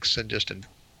Netflix, and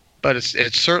but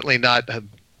it's certainly not.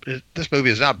 This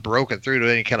movie is not broken through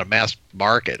to any kind of mass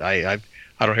market. I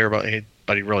don't hear about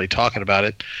anybody really talking about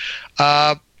it.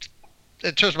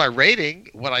 In terms of my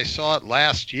rating, when I saw it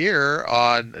last year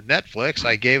on Netflix,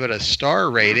 I gave it a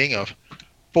star rating of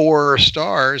 4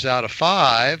 stars out of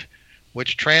 5,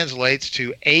 which translates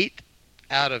to 8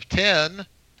 out of 10.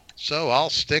 So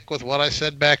I'll stick with what I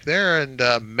said back there and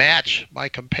match my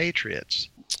compatriots.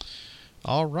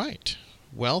 All right.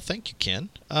 Well, thank you, Ken.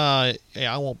 I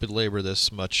won't belabor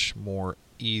this much more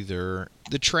either.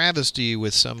 The travesty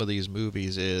with some of these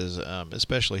movies is,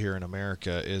 especially here in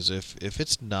America, is if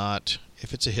it's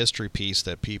a history piece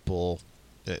that people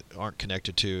that aren't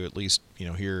connected to, at least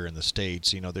here in the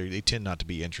States, they tend not to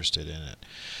be interested in it.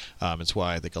 It's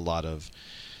why I think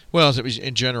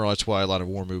in general, it's why a lot of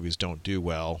war movies don't do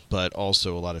well, but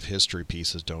also a lot of history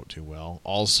pieces don't do well.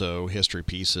 Also, history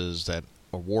pieces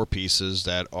or war pieces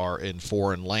that are in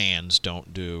foreign lands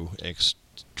don't do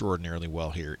extraordinarily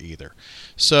well here either.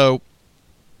 So,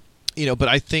 but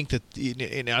I think that,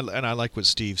 and I like what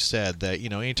Steve said, that,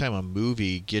 anytime a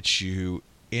movie gets you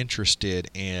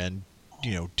interested in,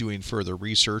 doing further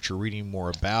research or reading more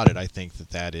about it, I think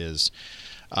that is,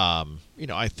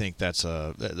 I think that's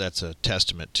a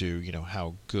testament to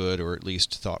how good or at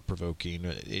least thought provoking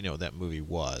that movie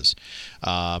was,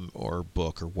 or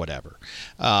book or whatever,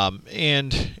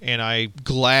 and I'm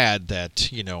glad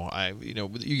that you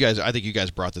guys. I think you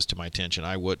guys brought this to my attention.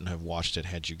 I wouldn't have watched it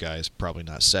had you guys probably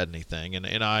not said anything.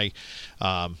 And I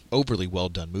overly well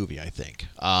done movie, I think,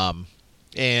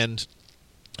 and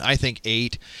I think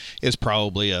 8 is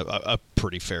probably a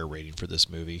pretty fair rating for this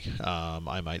movie.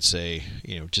 I might say,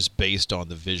 just based on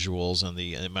the visuals and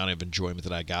the amount of enjoyment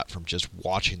that I got from just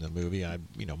watching the movie, I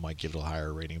might give it a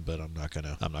higher rating, but I'm not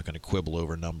gonna quibble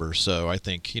over numbers. So I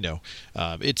think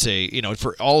it's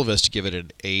for all of us to give it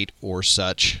an 8 or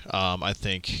such. I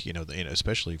think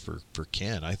especially for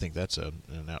Ken, I think that's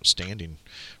an outstanding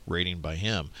rating by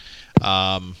him.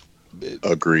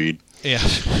 Agreed. Yeah,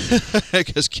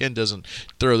 because Ken doesn't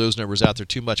throw those numbers out there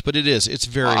too much, but it's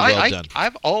very well done.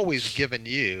 I've always given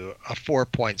you a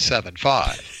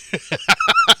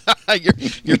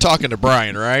 4.75. You're talking to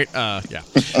Brian, right? Yeah.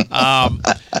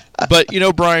 But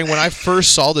Brian, when I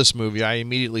first saw this movie, I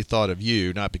immediately thought of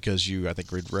you, not because you, I think,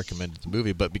 recommended the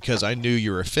movie, but because I knew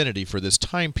your affinity for this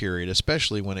time period,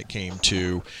 especially when it came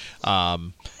to, a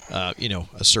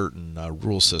certain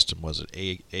rule system. Was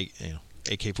it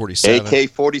AK-47.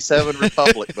 AK-47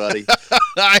 Republic, buddy.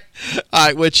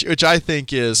 Which I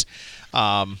think is,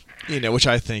 would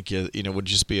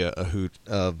just be a hoot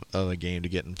of a game to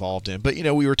get involved in. But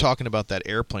we were talking about that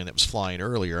airplane that was flying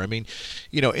earlier. I mean,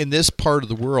 in this part of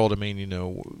the world, I mean,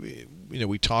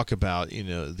 we talk about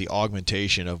the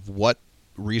augmentation of what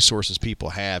resources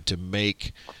people have to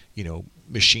make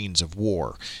machines of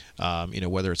war,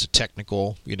 whether it's a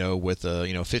technical, with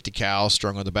a 50 cal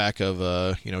strung on the back of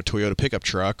a Toyota pickup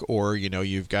truck, or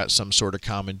you've got some sort of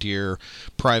commandeer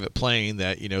private plane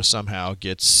that somehow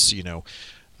gets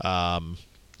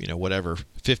whatever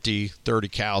 50, 30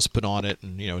 cals put on it,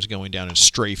 and is going down and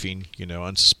strafing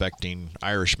unsuspecting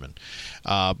Irishmen.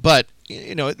 But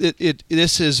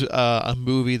this is a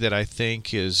movie that I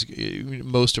think is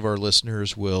most of our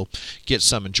listeners will get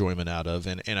some enjoyment out of,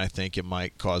 and I think it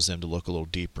might cause them to look a little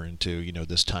deeper into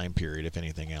this time period, if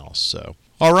anything else. So,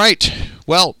 all right,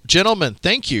 well, gentlemen,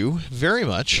 thank you very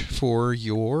much for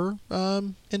your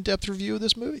in-depth review of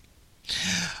this movie.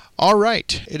 All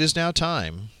right, it is now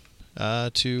time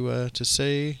to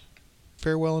say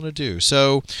farewell and adieu.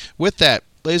 So, with that,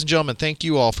 ladies and gentlemen, thank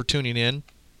you all for tuning in.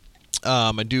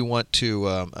 I do want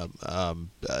to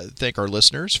thank our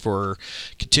listeners for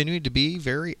continuing to be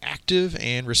very active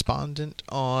and respondent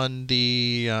on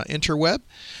the interweb.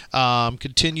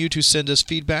 Continue to send us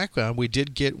feedback. We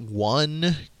did get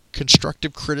one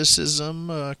constructive criticism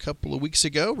a couple of weeks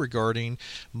ago regarding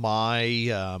my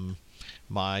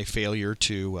failure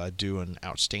to do an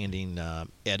outstanding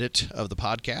edit of the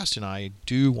podcast, and I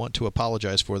do want to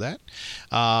apologize for that.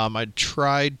 I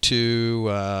tried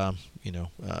to,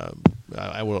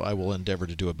 I will endeavor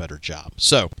to do a better job.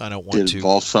 So I don't want to. Did it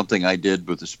involve something I did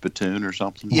with a spittoon or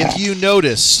something? If you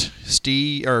notice,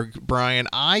 Steve or Brian,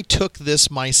 I took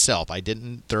this myself. I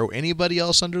didn't throw anybody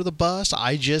else under the bus.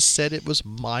 I just said it was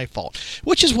my fault,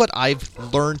 which is what I've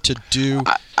learned to do.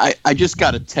 I just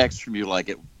got a text from you like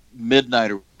at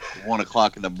midnight or 1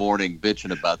 o'clock in the morning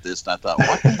bitching about this, and I thought,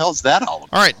 what the hell's that all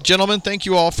about? All right, gentlemen, thank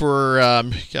you all for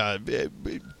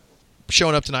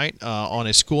showing up tonight on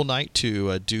a school night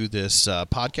to do this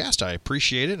podcast. I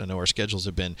appreciate it. I know our schedules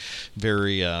have been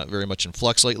very much in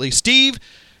flux lately. Steve,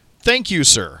 thank you,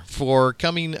 sir, for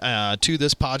coming to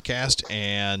this podcast,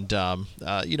 and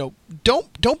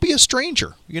don't be a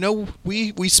stranger.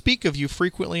 We speak of you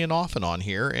frequently and often on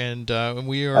here, and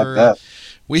we are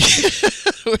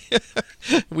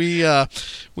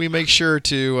we make sure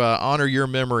to honor your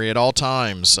memory at all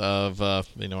times of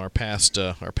our past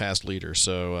leaders.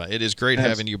 So it is great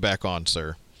having you back on,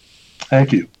 sir.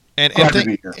 Thank you. And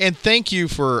thank you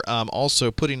for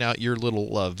also putting out your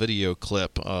little video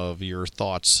clip of your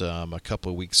thoughts a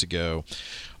couple of weeks ago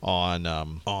on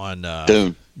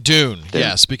Dune.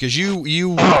 Yes, because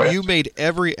you made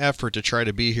every effort to try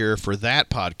to be here for that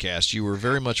podcast. You were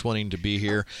very much wanting to be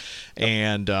here,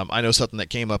 and I know something that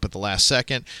came up at the last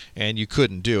second, and you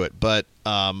couldn't do it. But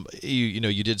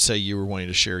you did say you were wanting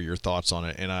to share your thoughts on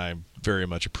it, and I'm very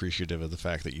much appreciative of the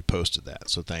fact that you posted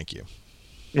that. So thank you.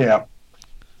 Yeah.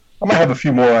 I might have a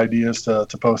few more ideas to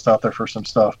post out there for some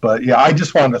stuff, but yeah, I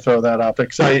just wanted to throw that out there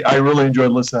because I really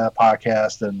enjoyed listening to that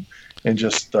podcast and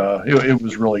just it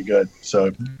was really good.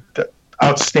 So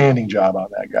outstanding job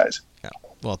on that, guys. Yeah.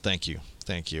 Well, thank you.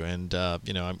 And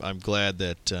I'm glad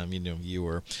that you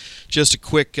were just a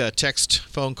quick text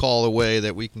phone call away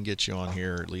that we can get you on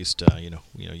here. At least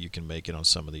you can make it on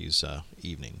some of these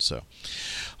evenings. So,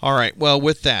 all right. Well,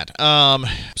 with that,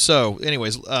 so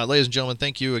anyways, ladies and gentlemen,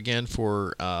 thank you again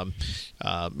for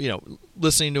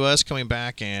listening to us, coming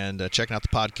back and checking out the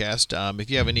podcast. If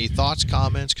you have any thoughts,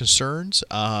 comments, concerns,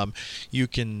 you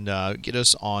can get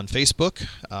us on Facebook.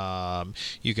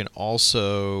 You can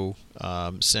also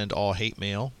send all hate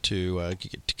mail to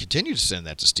continue to send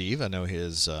that to Steve. I know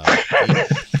his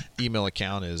email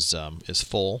account is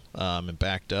full and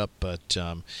backed up, but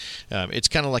it's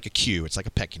kind of like a queue. It's like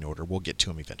a pecking order. We'll get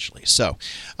to him eventually. So,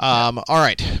 all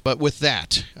right. But with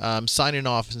that, signing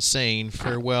off and saying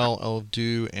farewell,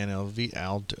 adieu, and adieu,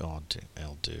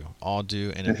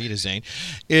 and Wiedersehen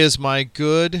is my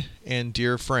good and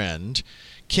dear friend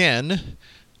Ken.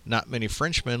 Not many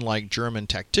Frenchmen like German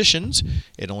tacticians.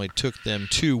 It only took them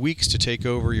 2 weeks to take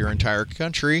over your entire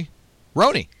country.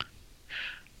 Roni.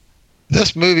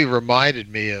 This movie reminded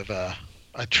me of a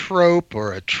trope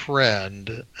or a trend,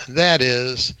 and that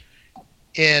is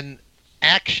in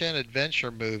action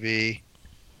adventure movie,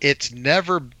 it's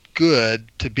never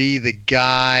good to be the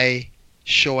guy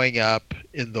showing up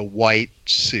in the white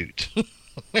suit.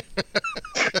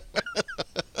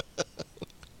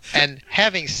 And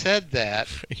having said that,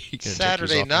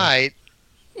 Saturday night,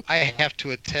 I have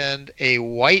to attend a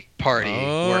white party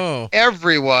where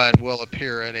everyone will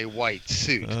appear in a white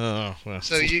suit. Oh, well.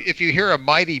 So if you hear a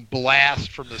mighty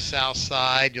blast from the south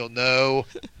side, you'll know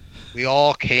we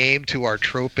all came to our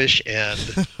tropish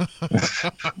end.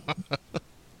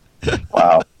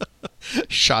 Wow.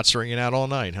 Shots ringing out all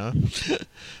night, huh?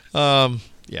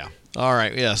 Yeah. All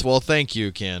right. Yes. Well, thank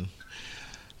you, Ken.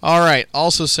 All right.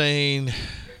 Also saying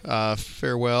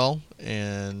farewell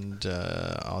and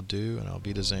adieu and auf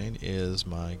Wiedersehen is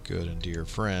my good and dear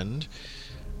friend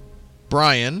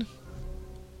Brian.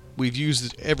 We've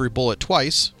used every bullet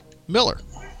twice. Miller.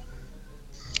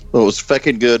 Well, it was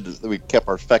feckin' good that we kept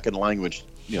our feckin' language,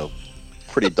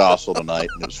 pretty docile tonight,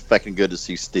 and it was feckin' good to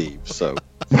see Steve. So,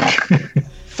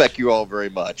 feck you all very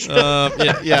much.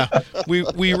 Yeah.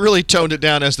 We really toned it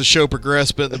down as the show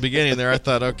progressed, but at the beginning there, I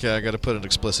thought, okay, I got to put an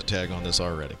explicit tag on this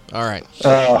already. All right.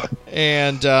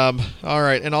 And all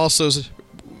right, and also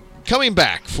coming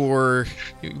back for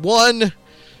one.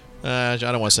 I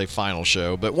don't want to say final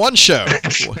show, but one show.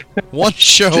 One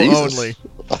show only.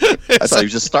 I thought he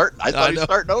was just starting. I thought he was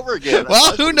starting over again.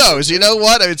 Well, who knows? You know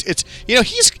what? It's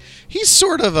he's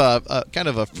sort of a kind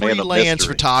of a freelance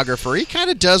photographer. He kind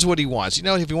of does what he wants.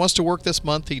 If he wants to work this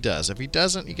month, he does. If he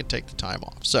doesn't, he can take the time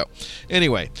off. So,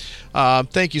 anyway,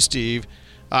 thank you, Steve.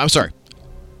 I'm sorry.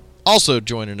 Also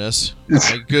joining us,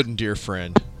 my good and dear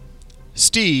friend,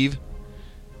 Steve.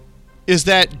 Is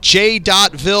that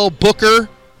Jadotville Booker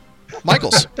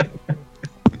Michaels?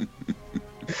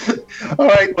 All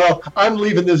right, well, I'm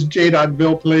leaving this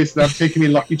Jadotville place, and I'm taking me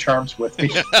Lucky Charms with me.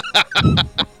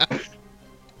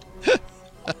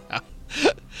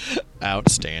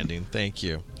 Outstanding. Thank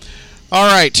you. All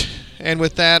right. And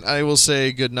with that, I will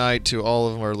say good night to all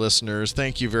of our listeners.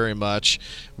 Thank you very much.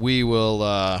 We will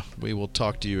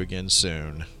talk to you again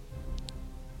soon.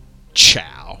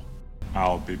 Ciao.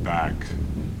 I'll be back.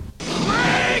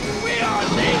 Break! We are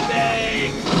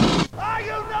leaving! Are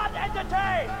you not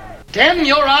entertained? Dim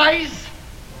your eyes.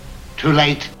 Too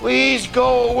late. Please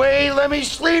go away. Let me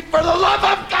sleep for the love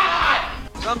of God!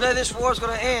 Someday this war's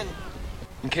gonna end.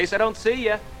 In case I don't see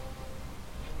you,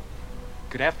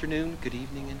 good afternoon, good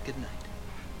evening, and good night.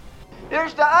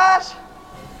 Here's to us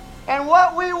and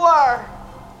what we were.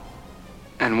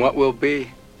 And what will be.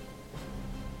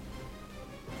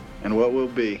 And what will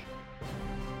be.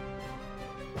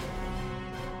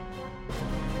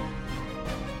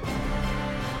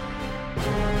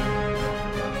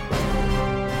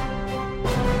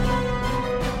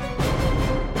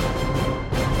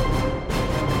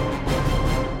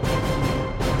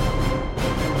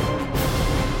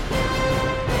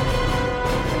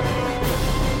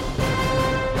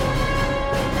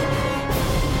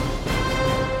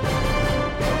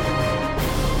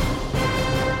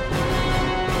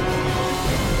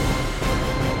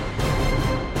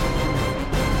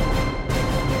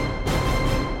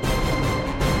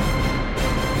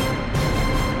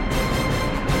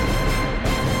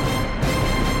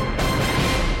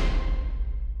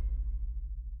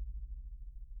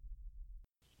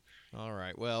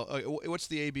 What's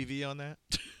the ABV on that?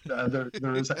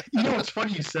 There is. It's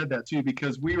funny you said that too,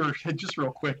 because we were just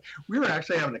real quick. We were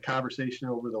actually having a conversation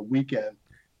over the weekend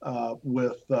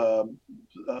with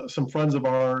some friends of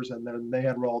ours, and then they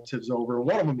had relatives over.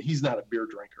 One of them, he's not a beer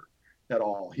drinker at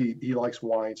all. He likes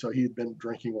wine, so he had been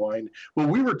drinking wine. But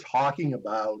we were talking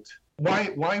about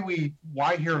why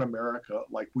here in America,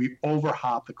 like, we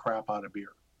overhop the crap out of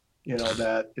beer.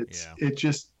 That it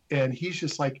just, and he's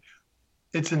just like,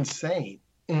 it's insane.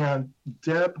 And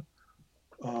Deb,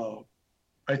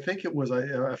 I think it was, I'd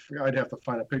have to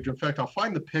find a picture. In fact, I'll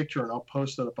find the picture and I'll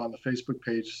post it up on the Facebook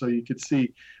page so you could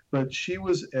see. But she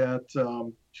was at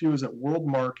World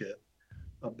Market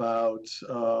about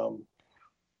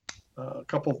a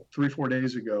couple, 3-4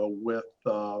 days ago with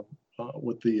the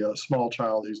small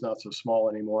child who's not so small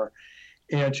anymore.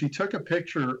 And she took a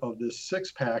picture of this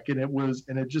 6-pack, and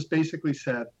it just basically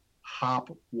said hop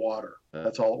water.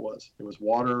 That's all it was. It was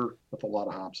water with a lot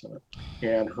of hops in it.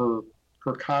 And her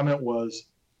comment was,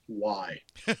 why?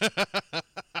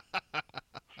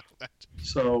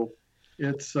 So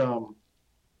it's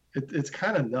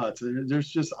kind of nuts. There's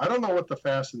just, I don't know what the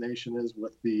fascination is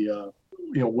with the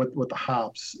with the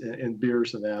hops in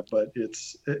beers and that, but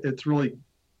it's really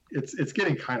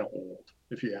getting kind of old,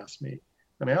 if you ask me.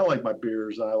 I mean, I like my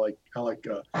beers. I like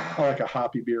a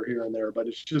hoppy beer here and there, but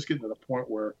it's just getting to the point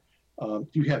where do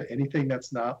you have anything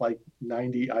that's not like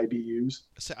 90 IBUs?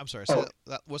 I'm sorry.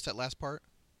 What's that last part?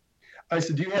 I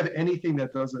said, do you have anything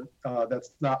that doesn't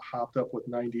that's not hopped up with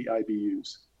 90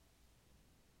 IBUs?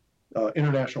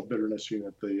 International Bitterness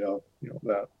Unit,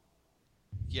 that.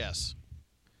 Yes.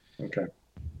 Okay.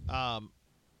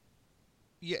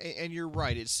 Yeah, and you're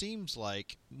right. It seems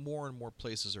like more and more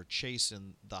places are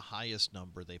chasing the highest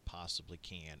number they possibly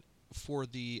can for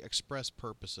the express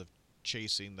purpose of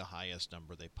chasing the highest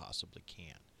number they possibly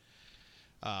can.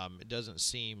 It doesn't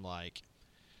seem like,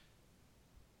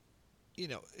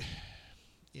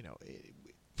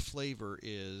 flavor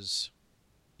is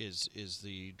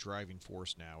the driving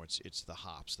force now. It's the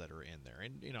hops that are in there,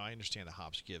 and I understand the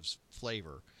hops gives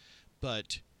flavor,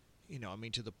 but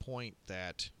to the point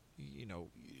that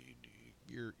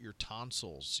your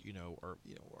tonsils are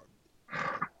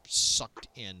sucked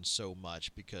in so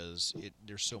much because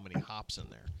there's so many hops in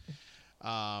there.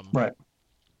 Right.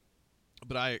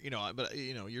 But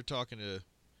you're talking to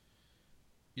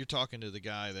the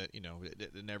guy that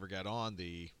that never got on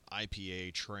the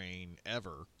IPA train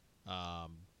ever,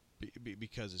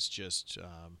 because it's just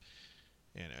I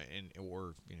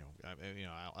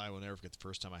will never forget the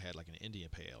first time I had like an Indian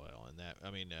Pale Ale, and that,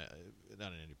 not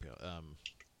an Indian Pale,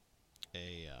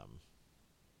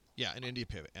 Yeah, an India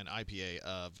Pivot, an IPA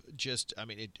of just, I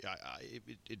mean,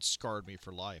 it scarred me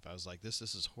for life. I was like, this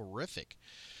is horrific.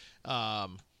 Now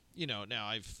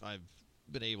I've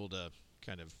been able to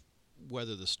kind of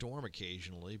weather the storm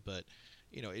occasionally, but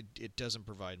it doesn't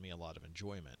provide me a lot of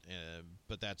enjoyment.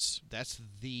 But that's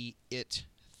the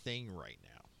thing right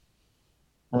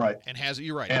now. Right. And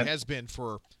you're right. And it has been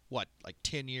for what, like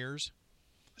 10 years?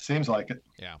 Seems like it.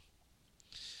 Yeah.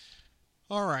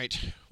 All right.